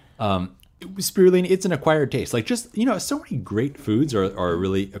spirulina, it's an acquired taste. Like just, so many great foods are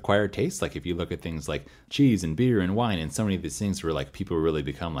really acquired tastes. Like if you look at things like cheese and beer and wine and so many of these things where like people really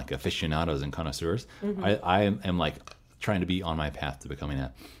become like aficionados and connoisseurs, I am like trying to be on my path to becoming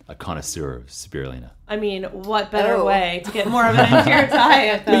a connoisseur of spirulina. I mean, what better way to get more of it into your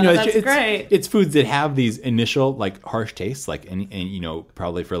diet? That's great. It's foods that have these initial like harsh tastes, like and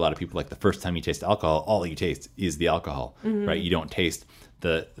probably for a lot of people, like the first time you taste alcohol, all you taste is the alcohol, right? You don't taste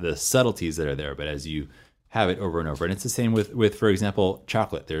the subtleties that are there, but as you have it over and over, and it's the same with for example,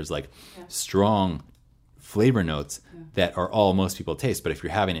 chocolate. There's like strong flavor notes that are all most people taste, but if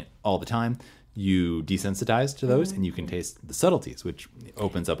you're having it all the time, you desensitize to those and you can taste the subtleties, which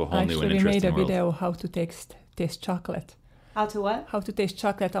opens up a whole new and interesting world. We made a video how to taste chocolate. How to what? How to taste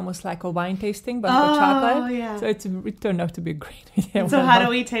chocolate, almost like a wine tasting, but for chocolate. Oh, yeah. So it turned out to be a great video. So how do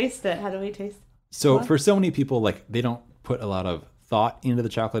we taste it? So for so many people, like they don't put a lot of thought into the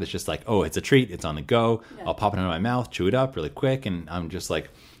chocolate. It's just like, oh, it's a treat. It's on the go. Yeah. I'll pop it into my mouth, chew it up really quick, and I'm just like,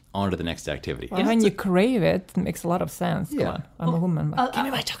 on to the next activity. Well, when you crave it makes a lot of sense. Yeah. Come on, I'm a woman. Give me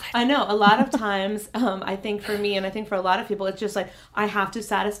my chocolate. I know. A lot of times, I think for me and I think for a lot of people, it's just like, I have to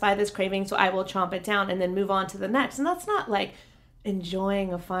satisfy this craving, so I will chomp it down and then move on to the next. And that's not like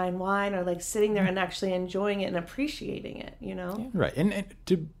enjoying a fine wine or like sitting there and actually enjoying it and appreciating it, Yeah. Right. And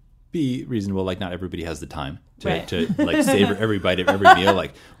to be reasonable, like not everybody has the time to like savor every bite of every meal.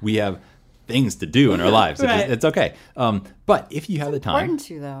 Like we have things to do in our lives. It's okay. But if you have the time. It's important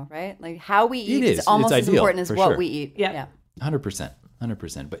to, though, right? Like how we eat is almost as important as what we eat. Yeah. 100%.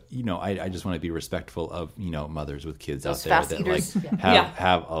 But, I just want to be respectful of, mothers with kids those out there fast that eaters.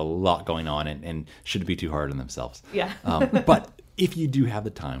 have a lot going on and shouldn't be too hard on themselves. Yeah. But if you do have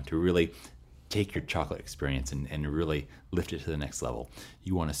the time to really take your chocolate experience and really lift it to the next level,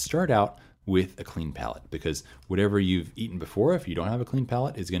 you want to start out with a clean palate, because whatever you've eaten before, if you don't have a clean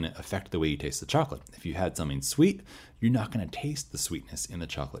palate, is going to affect the way you taste the chocolate. If you had something sweet, you're not going to taste the sweetness in the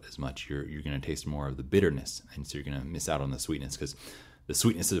chocolate as much. You're going to taste more of the bitterness, and so you're going to miss out on the sweetness, because the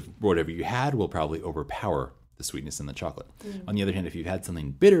sweetness of whatever you had will probably overpower the sweetness in the chocolate. On the other hand, if you've had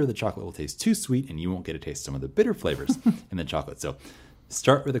something bitter, the chocolate will taste too sweet, and you won't get to taste some of the bitter flavors in the chocolate. So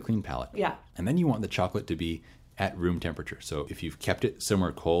start with a clean palate. Yeah. And then you want the chocolate to be at room temperature. So if you've kept it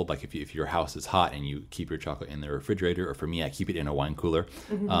somewhere cold, like if your house is hot and you keep your chocolate in the refrigerator, or for me, I keep it in a wine cooler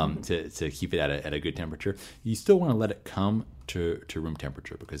to keep it at a good temperature, you still want to let it come to room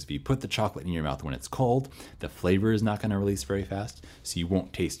temperature, because if you put the chocolate in your mouth when it's cold, the flavor is not going to release very fast, so you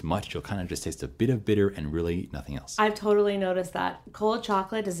won't taste much. You'll kind of just taste a bit of bitter and really nothing else. I've totally noticed that. Cold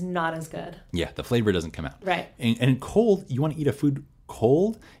chocolate is not as good. Yeah, the flavor doesn't come out. Right. And cold, you want to eat a food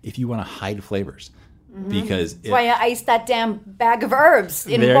cold if you want to hide flavors. Because that's why I iced that damn bag of herbs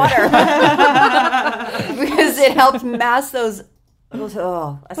in water. Because it helped mask those.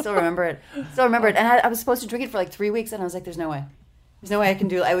 Oh, I still remember it. And I was supposed to drink it for like 3 weeks, and I was like, "There's no way I can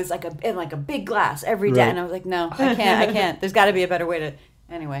do it." I was like in a big glass every day, and I was like, "No, I can't. There's got to be a better way to."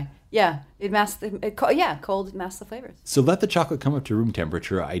 Anyway, yeah, it masks. Cold masks the flavors. So let the chocolate come up to room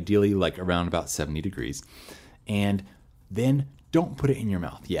temperature, ideally like around about 70 degrees, and then don't put it in your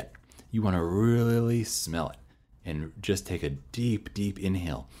mouth yet. You want to really smell it and just take a deep, deep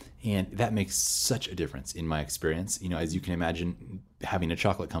inhale. And that makes such a difference in my experience. As you can imagine, having a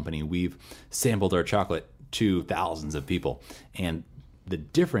chocolate company, we've sampled our chocolate to thousands of people. And the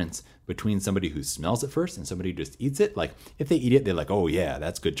difference between somebody who smells it first and somebody who just eats it, like if they eat it, they're like, oh yeah,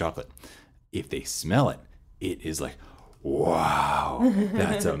 that's good chocolate. If they smell it, it is like, wow,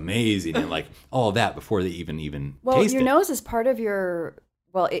 that's amazing. And like all of that before they even taste it. Well, your nose is part of your...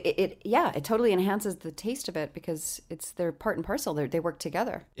 Well, it totally enhances the taste of it, because they're part and parcel. They work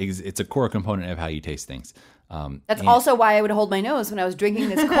together. It's a core component of how you taste things. That's also why I would hold my nose when I was drinking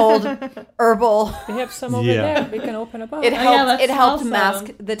this cold herbal. We have some over there. We can open a bottle. It helped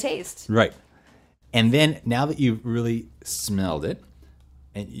mask the taste. Right. And then now that you've really smelled it,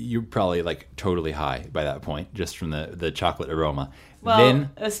 and you're probably like totally high by that point, just from the chocolate aroma. Well, then,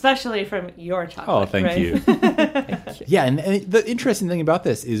 especially from your chocolate. Oh, thank you. Thank you. Yeah, and the interesting thing about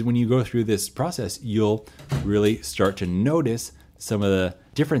this is when you go through this process, you'll really start to notice some of the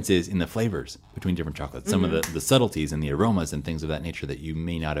differences in the flavors between different chocolates, some of the subtleties and the aromas and things of that nature that you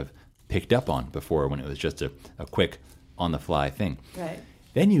may not have picked up on before when it was just a quick on-the-fly thing. Right.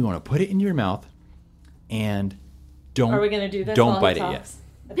 Then you want to put it in your mouth and don't, Are we going to do this don't while he bite it talks? yet.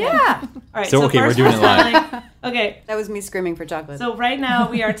 Okay. Yeah. All right. So, okay, we're first doing it live. smelling- Okay. That was me screaming for chocolate. So right now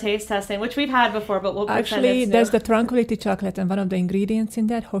we are taste testing, which we've had before, but we'll pretend Actually, it's there's new. the Tranquility chocolate, and one of the ingredients in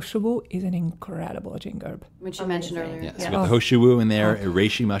that, hoshubu, is an incredible ginger herb. which you mentioned earlier. Yeah, so we got the hoshuwu in there, a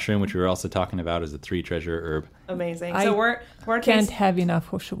reishi mushroom, which we were also talking about as a 3-treasure herb. Amazing. I So we're Can't tasting. have enough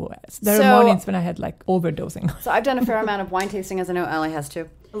hoshubu. There So- are mornings when I had like overdosing. So I've done a fair amount of wine tasting, as I know Allie has too.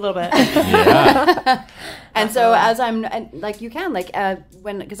 A little bit. Yeah. And so as I'm like, you can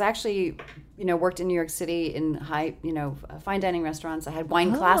because I actually, worked in New York City in high, fine dining restaurants. I had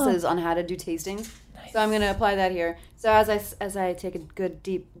wine classes on how to do tastings. So I'm going to apply that here. So as I take a good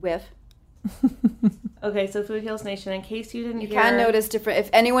deep whiff, Okay, so Food Heals Nation, in case you didn't you hear. can notice different. If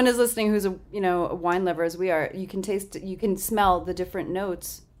anyone is listening who's a wine lover as we are, you can smell the different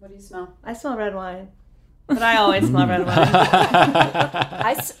notes. What do you smell? I smell red wine. But I always smell red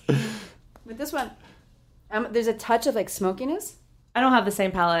wine. With this one, there's a touch of like smokiness. I don't have the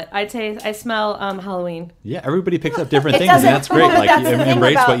same palate. I smell Halloween. Yeah, everybody picks up different It things, and doesn't- that's great. well, but Like, that's the you thing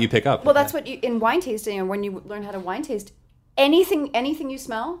embrace about- what you pick up. Well, that's what in wine tasting, and when you learn how to wine taste, anything you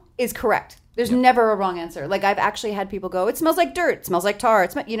smell is correct. There's never a wrong answer. Like I've actually had people go, "It smells like dirt. It smells like tar.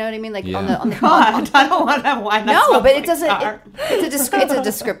 You know what I mean?" Like on the God, I don't want to have wine. That no, smells but like it doesn't. tar. It's a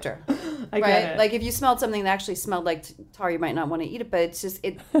descriptor, I get right? it. Like if you smelled something that actually smelled like tar, you might not want to eat it. But it's just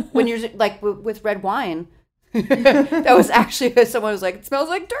when you're like with red wine. That was actually someone was like, "It smells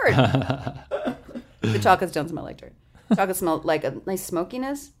like dirt." The chocolates don't smell like dirt. Chocolates smell like a nice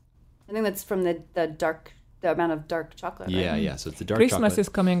smokiness. I think that's from the amount of dark chocolate. Right? Yeah. So it's the dark Christmas chocolate. is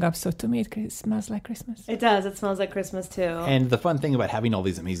coming up, so to me it smells like Christmas. It does. It smells like Christmas too. And the fun thing about having all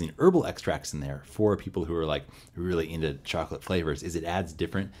these amazing herbal extracts in there for people who are like really into chocolate flavors is it adds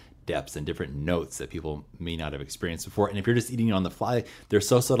different depths and different notes that people may not have experienced before. And if you're just eating it on the fly, they're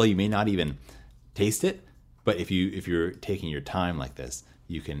so subtle you may not even taste it. But if you're taking your time like this,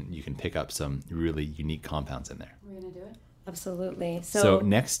 you can pick up some really unique compounds in there. We're gonna do it. Absolutely. So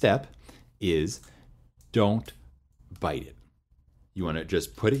next step is don't bite it. You want to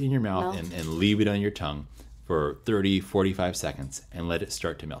just put it in your mouth and leave it on your tongue for 30, 45 seconds and let it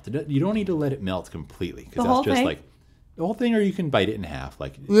start to melt. You don't need to let it melt completely because The whole that's just thing? like the whole thing, or you can bite it in half.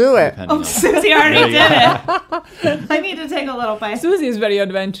 Like Do it. depending on- Susie already There you did it. I need to take a little bite. Susie is very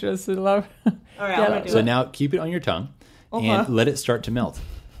adventurous. I love. All right, I'm gonna do So it. now keep it on your tongue and let it start to melt.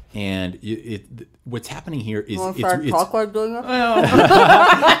 And what's happening here is chocolate doing it?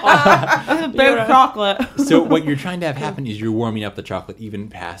 Big chocolate. so what you're trying to have happen is you're warming up the chocolate even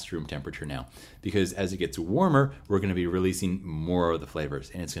past room temperature now, because as it gets warmer, we're going to be releasing more of the flavors,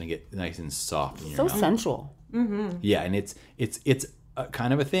 and it's going to get nice and soft in your So mouth. sensual. Yeah, and it's a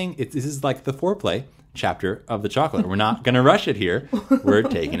kind of a thing. This is like the foreplay chapter of the chocolate. We're not going to rush it here. We're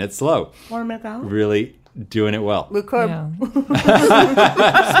taking it slow. Warm it out. Really doing it well. Yeah.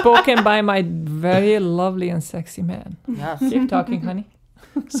 Spoken by my very lovely and sexy man. Yes. Keep talking, honey.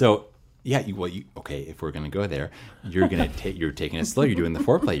 So yeah, okay. If we're going to go there, you're taking it slow. You're doing the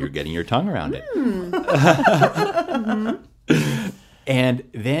foreplay. You're getting your tongue around it. And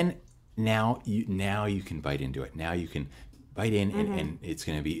then now you can bite into it. Now you can bite in and it's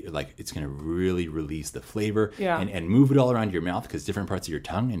going to be like, it's going to really release the flavor and move it all around your mouth, because different parts of your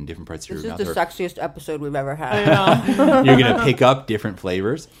tongue and different parts of your mouth sexiest episode we've ever had. you're going to pick up different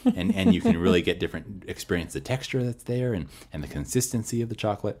flavors and you can really get experience the texture that's there and the consistency of the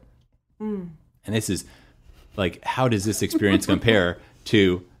chocolate. And this is like, how does this experience compare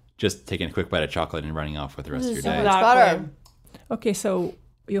to just taking a quick bite of chocolate and running off with the rest of your day? Exactly. Okay, so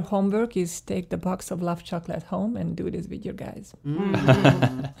your homework is take the box of Love chocolate home and do this with your guys.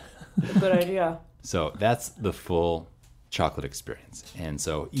 A good idea. So that's the full chocolate experience. And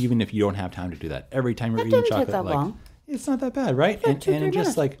so even if you don't have time to do that every time you're eating didn't take chocolate, that like long. it's not that bad, right? And 2-3 it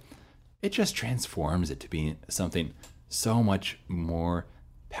just minutes. it just transforms it to be something so much more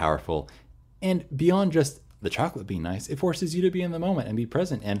powerful. And beyond just the chocolate being nice, it forces you to be in the moment and be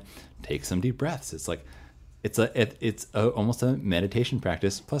present and take some deep breaths. It's like it's almost a meditation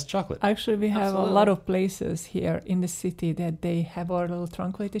practice plus chocolate. Actually, we have a lot of places here in the city that they have our little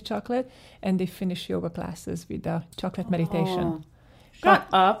Tranquility chocolate, and they finish yoga classes with the chocolate meditation. Shut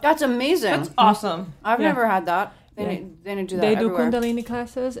up. That's amazing. That's awesome. I've Yeah. never had that. They Yeah. didn't do that They do everywhere. Kundalini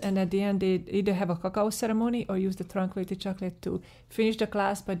classes, and at the end, they either have a cacao ceremony or use the Tranquility chocolate to finish the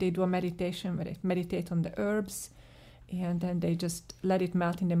class, but they do a meditation where they meditate on the herbs, and then they just let it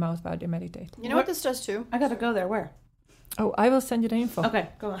melt in the mouth while they meditate. You know what this does too? I gotta go there. Where? Oh, I will send you the info. Okay,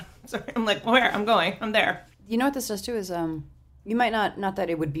 go on. Sorry, I'm like, where? I'm going. I'm there. You know what this does too is you might not that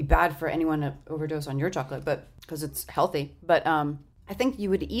it would be bad for anyone to overdose on your chocolate, but because it's healthy. But I think you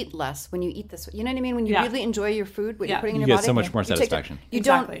would eat less when you eat this. You know what I mean? When you really enjoy your food, what you're putting in You your get body. so much more satisfaction. You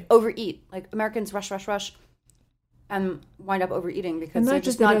don't overeat. Like Americans rush, and wind up overeating because And they're not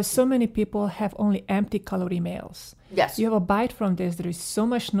just just that, not. so many people have only empty calorie meals. Yes. You have a bite from this, there is so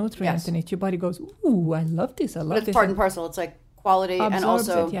much nutrient in it. Your body goes, ooh, I love this. I love But it's this. part and parcel. It's like quality and Absorbs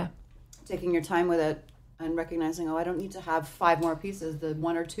also it, yeah. taking your time with it and recognizing, I don't need to have 5 more pieces. The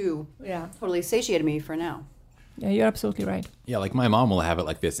 1 or 2 totally satiated me for now. Yeah, you're absolutely right. Yeah, like my mom will have it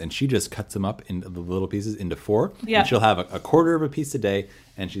like this, and she just cuts them up into the little pieces into 4. Yeah. And she'll have a quarter of a piece a day,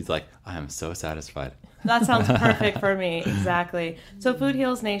 and she's like, I am so satisfied. That sounds perfect for me. Exactly. So Food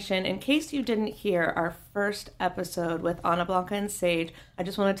Heals Nation, in case you didn't hear our first episode with Ana Blanca and Sage, I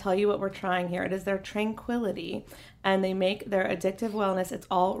just want to tell you what we're trying here. It is their Tranquility, and they make their addictive wellness. It's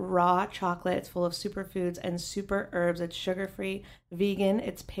all raw chocolate. It's full of superfoods and super herbs. It's sugar-free, vegan,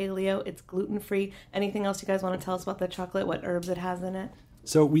 it's paleo, it's gluten-free. Anything else you guys want to tell us about the chocolate, what herbs it has in it?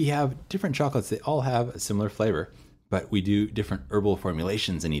 So we have different chocolates. They all have a similar flavor, but we do different herbal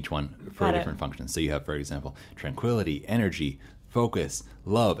formulations in each one for different functions. So you have, for example, tranquility, energy, focus,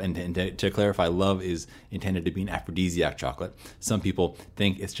 love. And to clarify, love is intended to be an aphrodisiac chocolate. Some people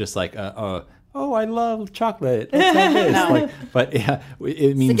think it's just like, oh, I love chocolate. Let's have this. No. But yeah,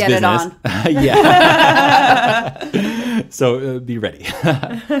 it means get business. it on. Yeah. So be ready.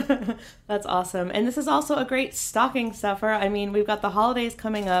 That's awesome. And this is also a great stocking stuffer. I mean, we've got the holidays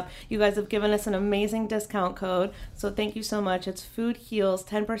coming up. You guys have given us an amazing discount code. So thank you so much. It's Food Heals,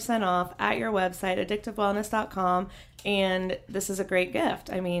 10% off at your website, addictivewellness.com. And this is a great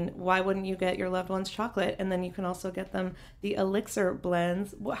gift. I mean, why wouldn't you get your loved ones chocolate? And then you can also get them the elixir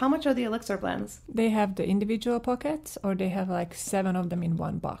blends. How much are the elixir blends? They have the individual pockets, or they have like 7 of them in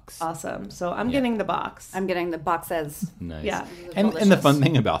one box. Awesome. So I'm getting the box. I'm getting the boxes. Nice. Yeah. And the fun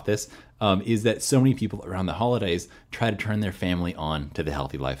thing about this is that so many people around the holidays try to turn their family on to the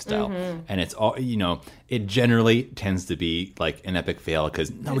healthy lifestyle. And it's all, it generally tends to be like an epic fail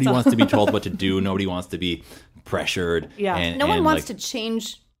because nobody wants to be told what to do. Nobody wants to be pressured. Yeah. No one wants to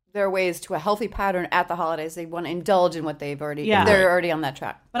change their ways to a healthy pattern at the holidays. They want to indulge in what they've already. Yeah. They're already on that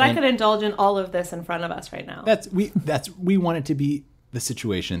track. But I could indulge in all of this in front of us right now. We want it to be the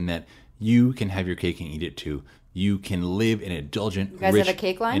situation that you can have your cake and eat it too. You can live an indulgent, guys rich, have a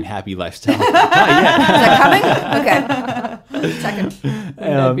cake line? and happy lifestyle. Not yet. Is that coming? Okay. Second.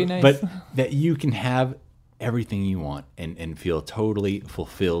 That'd be nice. But that you can have everything you want and feel totally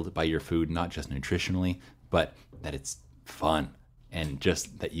fulfilled by your food, not just nutritionally, but that it's fun and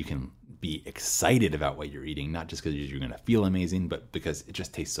just that you can be excited about what you're eating, not just because you're going to feel amazing, but because it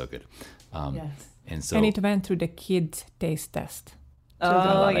just tastes so good. Yes. And so And it went through the kids' taste test.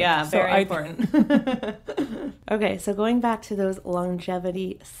 Oh, yeah, So very I- important. Okay, so going back to those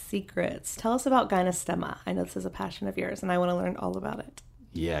longevity secrets, tell us about Gynostema. I know this is a passion of yours, and I want to learn all about it.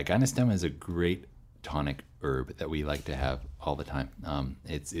 yeah, Gynostema is a great tonic herb that we like to have all the time.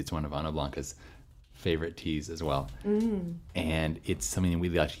 It's one of Ana Blanca's favorite teas as well. And it's something we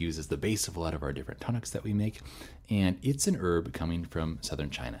like to use as the base of a lot of our different tonics that we make. And it's an herb coming from southern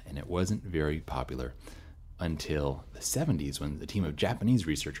China, and it wasn't very popular until the 70s when the team of Japanese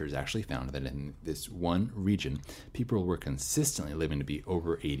researchers actually found that in this one region, people were consistently living to be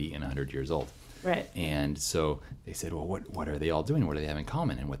over 80 and 100 years old. Right. And so they said, well, what are they all doing? What do they have in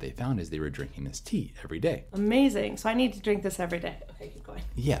common? And what they found is they were drinking this tea every day. Amazing. So I need to drink this every day. Okay, keep going.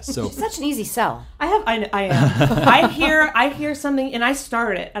 Yeah, so It's such an easy sell. I am. I hear something and I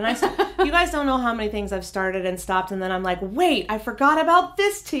start it. And you guys don't know how many things I've started and stopped. And then I'm like, wait, I forgot about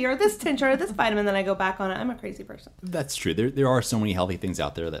this tea or this tincture or this vitamin. Then I go back on it. I'm a crazy person. that's true. There are so many healthy things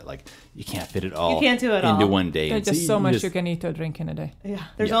out there that like you can't fit it all You can't do it into all. one day. There's And just so you much just- you can eat or drink in a day. Yeah.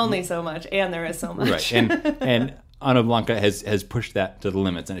 There's only so much. And there is so much. Right. And Ana Blanca has pushed that to the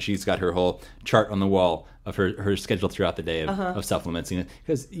limits, and she's got her whole chart on the wall of her schedule throughout the day of supplements,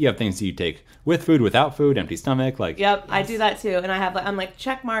 because you have things that you take with food, without food, empty stomach, like Yep, I do that too. And I'm like,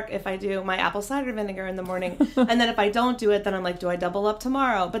 check mark if I do my apple cider vinegar in the morning. And then if I don't do it, then I'm like, do I double up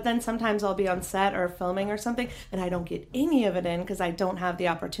tomorrow? But then sometimes I'll be on set or filming or something and I don't get any of it in because I don't have the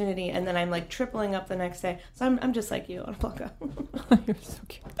opportunity. And then I'm like tripling up the next day. So I'm just like you, Ana Blanca. You're so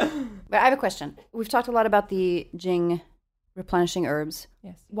cute. But I have a question. We've talked a lot about the Jing replenishing herbs.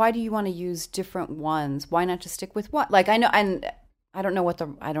 Yes. Why do you want to use different ones? Why not just stick with one? Like I know, and I don't know what.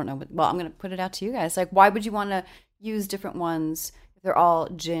 Well, I'm going to put it out to you guys. Like, why would you want to use different ones if they're all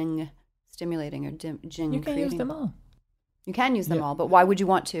Jing stimulating or Jing You can creating? use them all. You can use them all, but why would you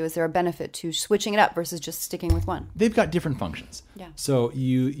want to? Is there a benefit to switching it up versus just sticking with one? They've got different functions. Yeah. So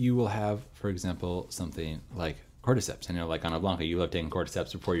you will have, for example, something like cordyceps. I know, like Ana Blanca, you love taking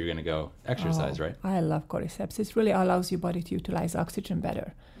cordyceps before you're going to go exercise, right? I love cordyceps. It really allows your body to utilize oxygen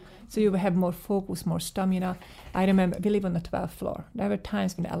better. So you have more focus, more stamina. I remember we live on the 12th floor. There were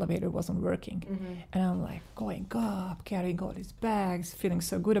times when the elevator wasn't working. And I'm like going up, carrying all these bags, feeling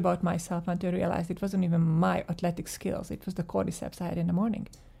so good about myself until I realized it wasn't even my athletic skills. It was the cordyceps I had in the morning.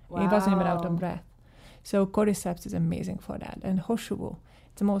 Wow. It wasn't even out of breath. So cordyceps is amazing for that. And Hoshuwu,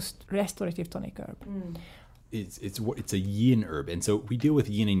 it's the most restorative tonic herb. It's a yin herb. And so we deal with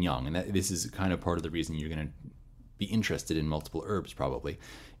yin and yang. And this is kind of part of the reason you're going to be interested in multiple herbs probably,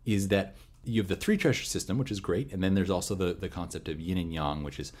 is that you have the three treasure system, which is great. And then there's also the concept of yin and yang,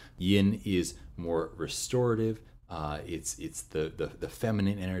 which is yin is more restorative. It's the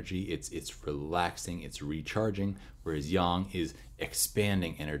feminine energy. It's relaxing. It's recharging. Whereas yang is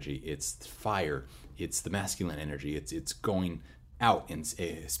expanding energy. It's fire. It's the masculine energy. It's going out and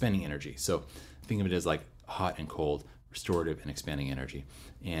spending energy. So think of it as like hot and cold, restorative and expanding energy.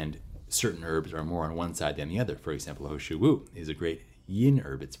 And certain herbs are more on one side than the other. For example, Hoshuwu is a great yin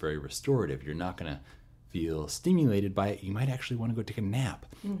herb. It's very restorative. You're not going to feel stimulated by it. You might actually want to go take a nap.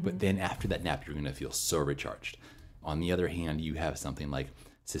 But then after that nap, you're going to feel so recharged. On the other hand, you have something like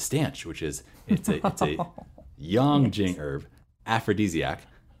Sistanch, which is it's a yang jing herb, aphrodisiac,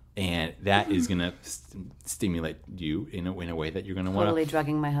 and that is going to stimulate you in a way that you're going to want to... Totally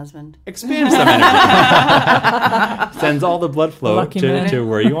drugging my husband. Expand some energy. Sends all the blood flow to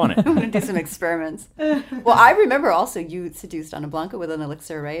where you want it. I'm going to do some experiments. Well, I remember also you seduced Ana Blanca with an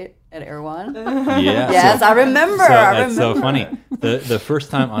elixir, right? At Erewhon? Yeah. Yes, I remember. That's so funny. The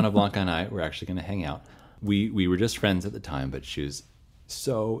first time Ana Blanca and I were actually going to hang out, we were just friends at the time, but she was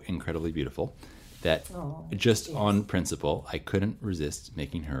so incredibly beautiful that on principle, I couldn't resist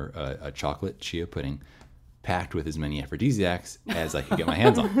making her a chocolate chia pudding packed with as many aphrodisiacs as I could get my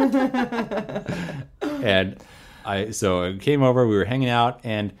hands on. And I came over, we were hanging out,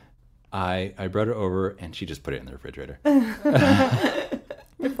 and I brought it over, and she just put it in the refrigerator.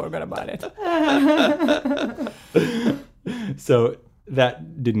 We forgot about it. So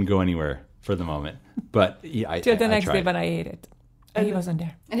that didn't go anywhere for the moment. But yeah, Till the next day when I ate it. And he wasn't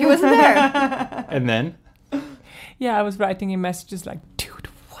there. And he wasn't there. And then? Yeah, I was writing him messages like, dude,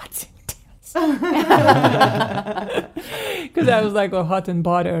 what's in this? Because I was like hot and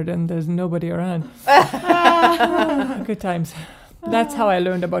bothered and there's nobody around. Good times. That's how I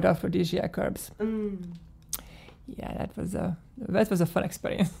learned about aphrodisiac herbs. Yeah, that was a fun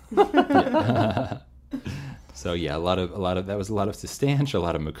experience. So yeah, a lot of Sistanch, a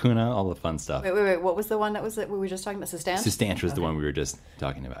lot of Mucuna, all the fun stuff. Wait. What was the one that we were just talking about? Sistanch? Sistanch was the one we were just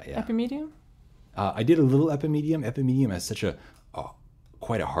talking about. Yeah. Epimedium? I did a little epimedium. Epimedium has such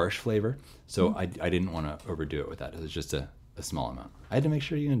quite a harsh flavor, so I didn't want to overdo it with that. It was just a small amount. I had to make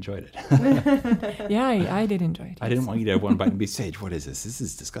sure you enjoyed it. Yeah, I did enjoy it. I didn't want you to have one bite and be, Sage, what is this? This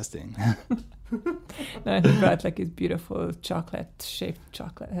is disgusting. No, he brought like his beautiful heart-shaped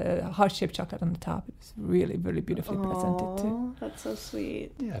chocolate on the top. It was really, really beautifully presented too. That's so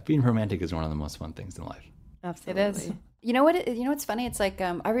sweet. Yeah, being romantic is one of the most fun things in life. Absolutely. It is. You know what? You know what's funny? It's like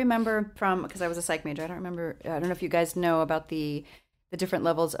I remember because I was a psych major. I don't know if you guys know about the different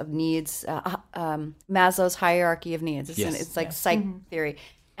levels of needs. Maslow's hierarchy of needs. It's like psych theory.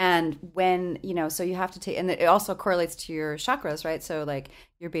 And when, so you have to take, and it also correlates to your chakras, right? So like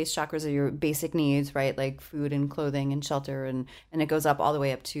your base chakras are your basic needs, right? Like food and clothing and shelter, and it goes up all the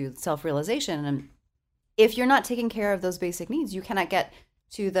way up to self-realization. And if you're not taking care of those basic needs, you cannot get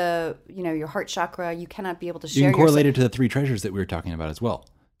to the, your heart chakra. You cannot be able to share. You can correlate it to the three treasures that we were talking about as well.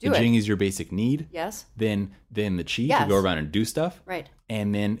 The Jing is your basic need. Yes. Then the Qi to go around and do stuff. Right.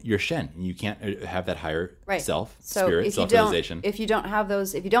 And then your Shen. You can't have that higher self, so spirit, self-realization. If you don't have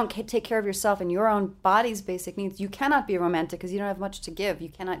those, if you don't take care of yourself and your own body's basic needs, you cannot be romantic because you don't have much to give. You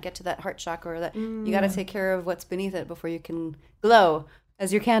cannot get to that heart chakra. Or that you got to take care of what's beneath it before you can glow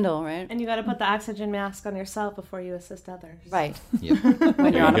as your candle, right? And you got to put the oxygen mask on yourself before you assist others. Right. Yep.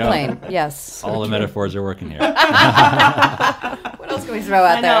 When you're on a plane. Yes. All the metaphors are working here. What else can we throw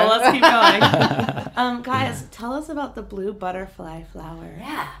out there? I know, let's keep going. Guys, tell us about the blue butterfly flower.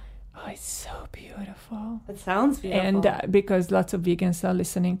 Yeah. Oh, it's so beautiful. It sounds beautiful. And because lots of vegans are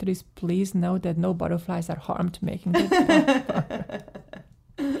listening to this, please know that no butterflies are harmed making it.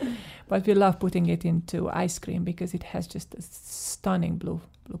 But we love putting it into ice cream because it has just a stunning blue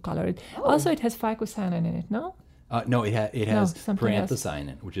color. Also, it has phycocyanin in it, no? No, it has something else.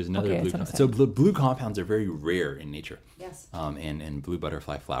 peranthocyanin, which is another Okay, blue it's compound. something. So blue compounds are very rare in nature. Yes. And blue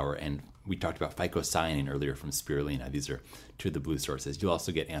butterfly flower. And we talked about phycocyanin earlier from spirulina. These are two of the blue sources. You'll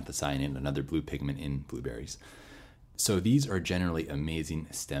also get anthocyanin, another blue pigment in blueberries. So these are generally amazing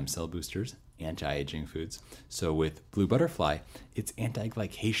stem cell boosters, anti-aging foods. So with blue butterfly, it's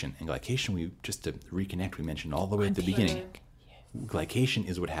anti-glycation. And glycation, just to reconnect, we mentioned all the way at the beginning. Glycation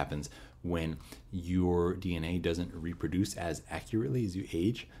is what happens when your DNA doesn't reproduce as accurately as you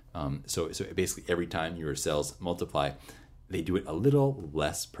age. So basically every time your cells multiply, they do it a little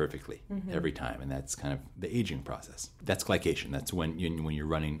less perfectly every time. And that's kind of the aging process. That's glycation. That's when you're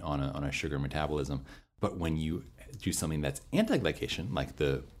running on a sugar metabolism. But when you do something that's anti-glycation, like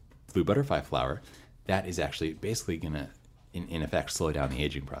the blue butterfly flower, that is actually basically going to, in effect, slow down the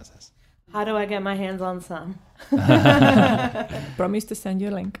aging process. How do I get my hands on some? Promise to send you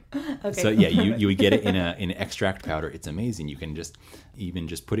a link. Okay. So yeah, you would get it in an extract powder. It's amazing. You can just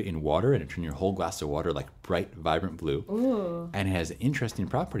put it in water and turn your whole glass of water like bright, vibrant blue. Ooh. And it has an interesting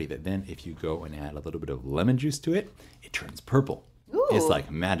property that then if you go and add a little bit of lemon juice to it, it turns purple. Ooh. It's like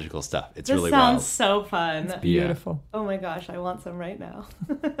magical stuff. It's This really sounds wild. so fun. Beautiful. Oh my gosh, I want some right now.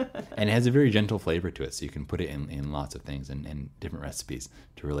 And it has a very gentle flavor to it, so you can put it in lots of things and different recipes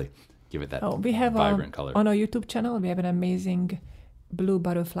to really give it that We have vibrant color. on our YouTube channel, we have an amazing blue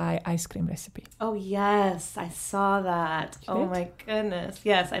butterfly ice cream recipe. Oh yes, I saw that. Oh my goodness.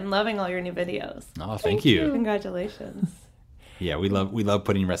 Yes, I'm loving all your new videos. Oh, thank you. Congratulations. Yeah, we love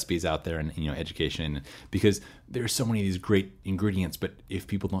putting recipes out there and education, because there's so many of these great ingredients, but if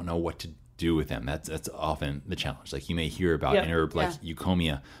people don't know what to do with them, that's often the challenge. Like you may hear about an herb like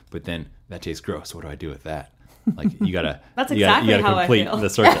eucommia, but then that tastes gross. What do I do with that? Like you gotta That's you exactly gotta how I complete feel. the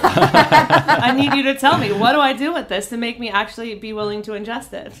circle. I need you to tell me, what do I do with this to make me actually be willing to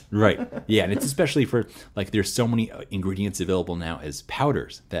ingest it? Right. Yeah, and it's especially for like there's so many ingredients available now as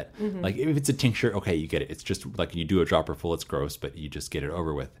powders that like if it's a tincture, okay, you get it. It's just like you do a dropper full, it's gross, but you just get it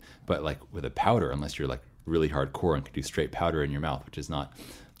over with. But like with a powder, unless you're like really hardcore and can do straight powder in your mouth, which is not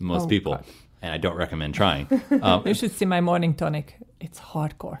most people. God. And I don't recommend trying. You should see my morning tonic. It's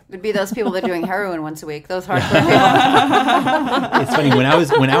hardcore. It would be those people that are doing heroin once a week. Those hardcore people. It's funny, when I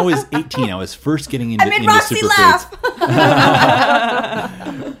was 18, I was first getting into Roxy superfoods.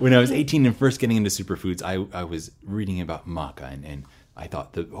 When I was 18 and first getting into superfoods, I was reading about maca and I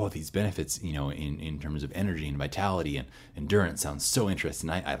thought these benefits, in terms of energy and vitality and endurance sounds so interesting.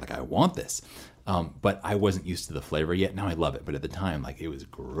 I want this. But I wasn't used to the flavor yet. Now I love it. But at the time, like it was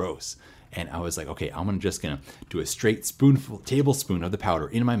gross. And I was like, okay, I'm just going to do a straight tablespoon of the powder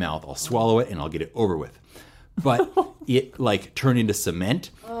in my mouth. I'll swallow it and I'll get it over with. But it like turned into cement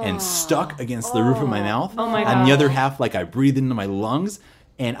and stuck against the roof of my mouth. Oh my And the God. other half, like I breathed into my lungs.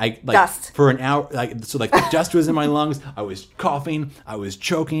 And I like Dust. for an hour, the dust was in my lungs. I was coughing, I was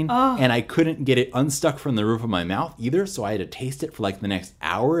choking, and I couldn't get it unstuck from the roof of my mouth either. So I had to taste it for like the next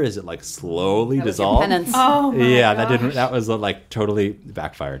hour as it like slowly That was your dissolved. penance. Oh my Yeah, gosh. that was like totally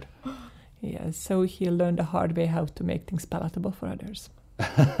backfired. Yeah, so he learned the hard way how to make things palatable for others.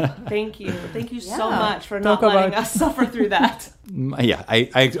 Thank you. Thank you so Yeah. much for Talk not letting about- us suffer through that. Yeah,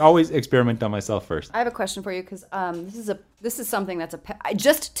 I always experiment on myself first. I have a question for you because this is something that's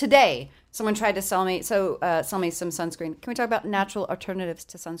just today someone tried to sell me some sunscreen. Can we talk about natural alternatives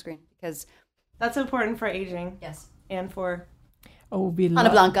to sunscreen? Because That's important for aging yes, and for... Oh, we Ana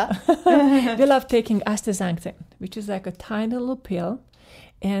love, Blanca. we love taking astaxanthin, which is like a tiny little pill,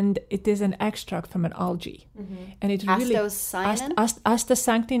 and it is an extract from an algae. And it really Astacyanin?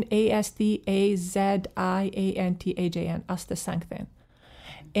 astaxanthin, ASTAZIANTHAN, astaxanthin.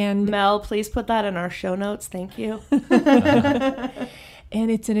 And Mel, please put that in our show notes. Thank you. And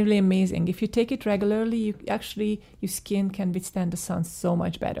it's really amazing. If you take it regularly, your skin can withstand the sun so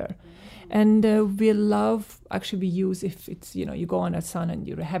much better. And we use, if it's, you go on the sun and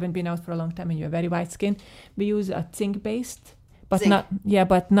you haven't been out for a long time and you have very white skin, we use a zinc-based, but Zinc.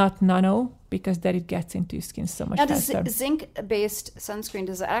 not nano, because then it gets into your skin so much Now, does faster. zinc-based sunscreen,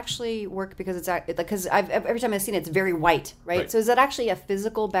 does it actually work because every time I've seen it, it's very white, right? Right. So is that actually a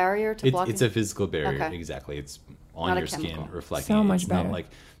physical barrier to blocking? It's a physical barrier, Okay. exactly. It's on Not a your skin, chemical. reflecting. So it. much It's not better. like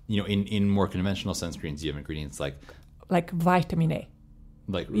in more conventional sunscreens, you have ingredients like vitamin A.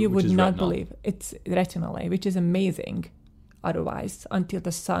 You which would is not retinol. believe. It's retinol A, which is amazing otherwise, until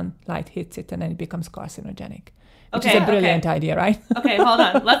the sunlight hits it and then it becomes carcinogenic. Which is Okay, a brilliant okay. idea, right? Okay, hold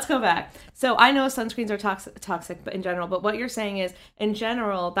on. Let's go back. So I know sunscreens are toxic, but in general. But what you're saying is, in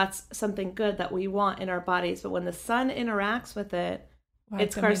general, that's something good that we want in our bodies. But when the sun interacts with it,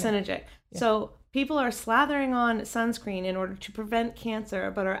 it's Vitamin A. carcinogenic. Yeah. So people are slathering on sunscreen in order to prevent cancer,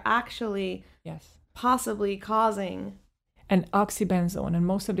 but are actually Yes. possibly causing? And oxybenzone and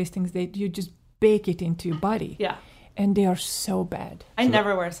most of these things, you just bake it into your body. Yeah. And they are so bad. I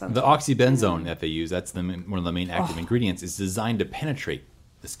never wear sunscreen. The oxybenzone that they use, that's one of the main active ingredients, is designed to penetrate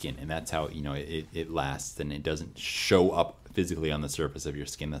the skin, and that's how it lasts, and it doesn't show up physically on the surface of your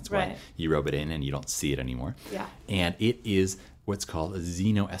skin. That's why you rub it in and you don't see it anymore. Yeah. And it is what's called a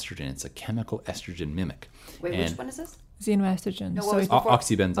xenoestrogen. It's a chemical estrogen mimic. Wait, and which one is this? Xenoestrogen. No, So what was it's before?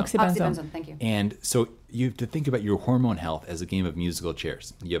 Oxybenzone. Oxybenzone, thank you. And so you have to think about your hormone health as a game of musical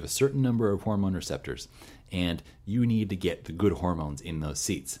chairs. You have a certain number of hormone receptors, and you need to get the good hormones in those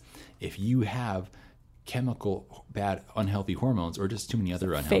seats. If you have chemical, bad, unhealthy hormones, or just too many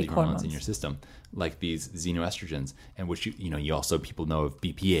other unhealthy hormones in your system, like these xenoestrogens, and which you also, people know of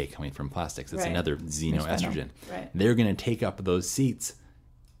BPA coming from plastics. That's another xenoestrogen. Right. They're going to take up those seats,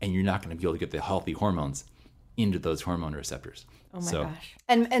 and you're not going to be able to get the healthy hormones into those hormone receptors. Oh my gosh.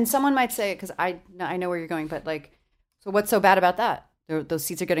 And someone might say, because I know where you're going, but like, so what's so bad about that? Those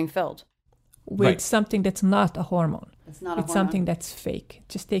seats are getting filled. with something that's not a hormone. It's not a hormone. Something that's fake,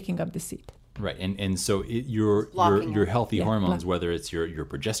 just taking up the seat. Right, and so your healthy hormones, whether it's your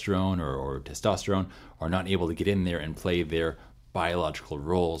progesterone or testosterone, are not able to get in there and play their biological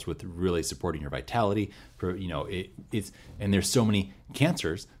roles with really supporting your vitality. And there's so many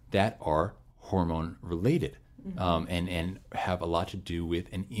cancers that are hormone related, and have a lot to do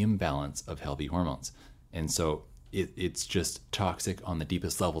with an imbalance of healthy hormones, and so it's just toxic on the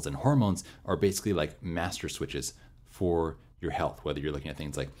deepest levels. And hormones are basically like master switches for your health, whether you're looking at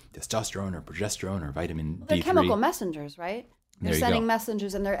things like testosterone or progesterone or vitamin D3. They're chemical messengers, right? They're sending go.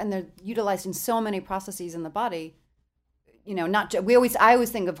 messengers, and they're utilized in so many processes in the body. You know, I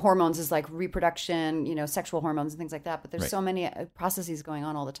always think of hormones as like reproduction, sexual hormones and things like that. But there's so many processes going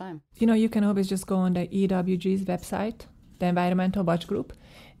on all the time. You can always just go on the EWG's website, the Environmental Watch Group.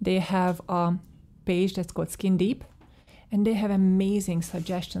 They have a page that's called Skin Deep. And they have amazing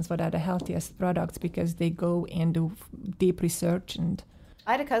suggestions what are the healthiest products, because they go and do deep research. And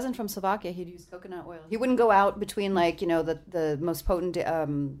I had a cousin from Slovakia. He'd use coconut oil. He wouldn't go out between the most potent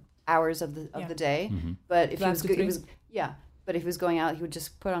hours of the day. Mm-hmm. But if he was going out, he would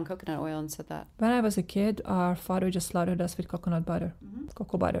just put on coconut oil and said that. When I was a kid, our father just slaughtered us with coconut butter. Mm-hmm.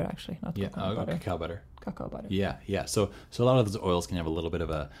 Cocoa butter, actually, not coconut butter. Cacao butter. Cacao butter. Yeah. So a lot of those oils can have a little bit of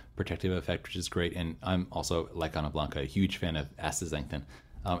a protective effect, which is great. And I'm also, like Ana Blanca, a huge fan of astaxanthin.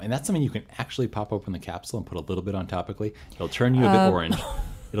 And that's something you can actually pop open the capsule and put a little bit on topically. It'll turn you a bit orange.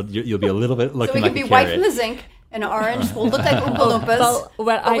 You'll be a little bit looking like a carrot. So we can be white from the zinc and orange. We'll look like Oompa Loompas.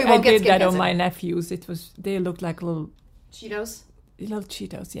 Well, I did that on my nephews. They looked like little Cheetos. Little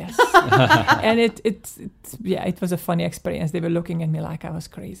Cheetos, yes. And it was a funny experience. They were looking at me like I was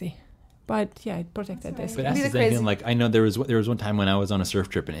crazy. But yeah, it protected this. But astaxanthin, like, I know there was one time when I was on a surf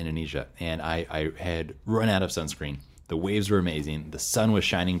trip in Indonesia, and I had run out of sunscreen. The waves were amazing. The sun was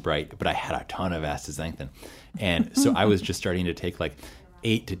shining bright, but I had a ton of astaxanthin. And so I was just starting to take like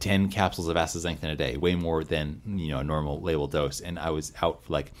 8 to 10 capsules of astaxanthin a day, way more than a normal label dose. And I was out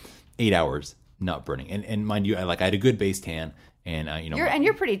for like 8 hours, not burning. And mind you, I had a good base tan, and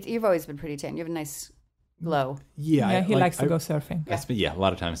you're pretty. You've always been pretty tan. You have a nice glow. Yeah, he likes to go surfing. A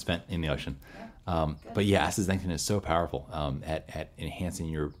lot of time spent in the ocean. But yeah, astaxanthin is so powerful at enhancing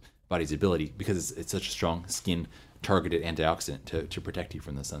your body's ability, because it's such a strong skin targeted antioxidant to protect you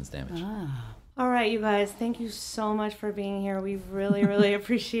from the sun's damage. All right, you guys, thank you so much for being here. We really, really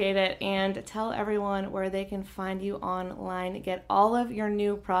appreciate it. And tell everyone where they can find you online. Get all of your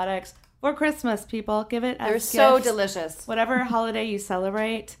new products for Christmas, people. Give it as gifts. They're so delicious. Whatever holiday you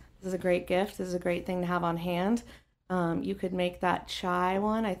celebrate, this is a great gift. This is a great thing to have on hand. You could make that chai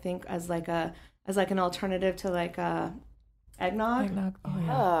one, I think, as an alternative to like a eggnog. Oh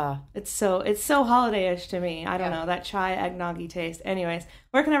yeah. It's so holiday-ish to me. I don't know, that chai eggnog-y taste. Anyways,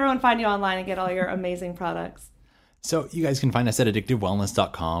 where can everyone find you online and get all your amazing products? So you guys can find us at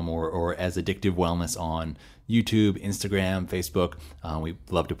addictivewellness.com or as Addictive Wellness on YouTube, Instagram, Facebook. We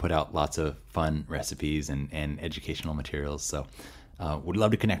love to put out lots of fun recipes and educational materials. So would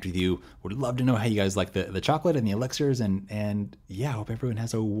love to connect with you. Would love to know how you guys like the chocolate and the elixirs. And yeah, hope everyone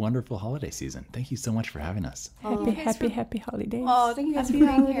has a wonderful holiday season. Thank you so much for having us. Happy holidays. Oh, thank you guys for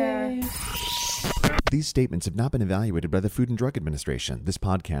being here. These statements have not been evaluated by the Food and Drug Administration. This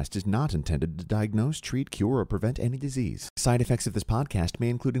podcast is not intended to diagnose, treat, cure, or prevent any disease. Side effects of this podcast may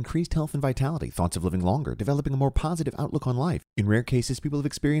include increased health and vitality, thoughts of living longer, developing a more positive outlook on life. In rare cases, people have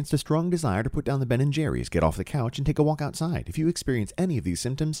experienced a strong desire to put down the Ben & Jerry's, get off the couch, and take a walk outside. If you experience any of these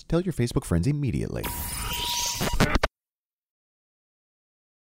symptoms, tell your Facebook friends immediately.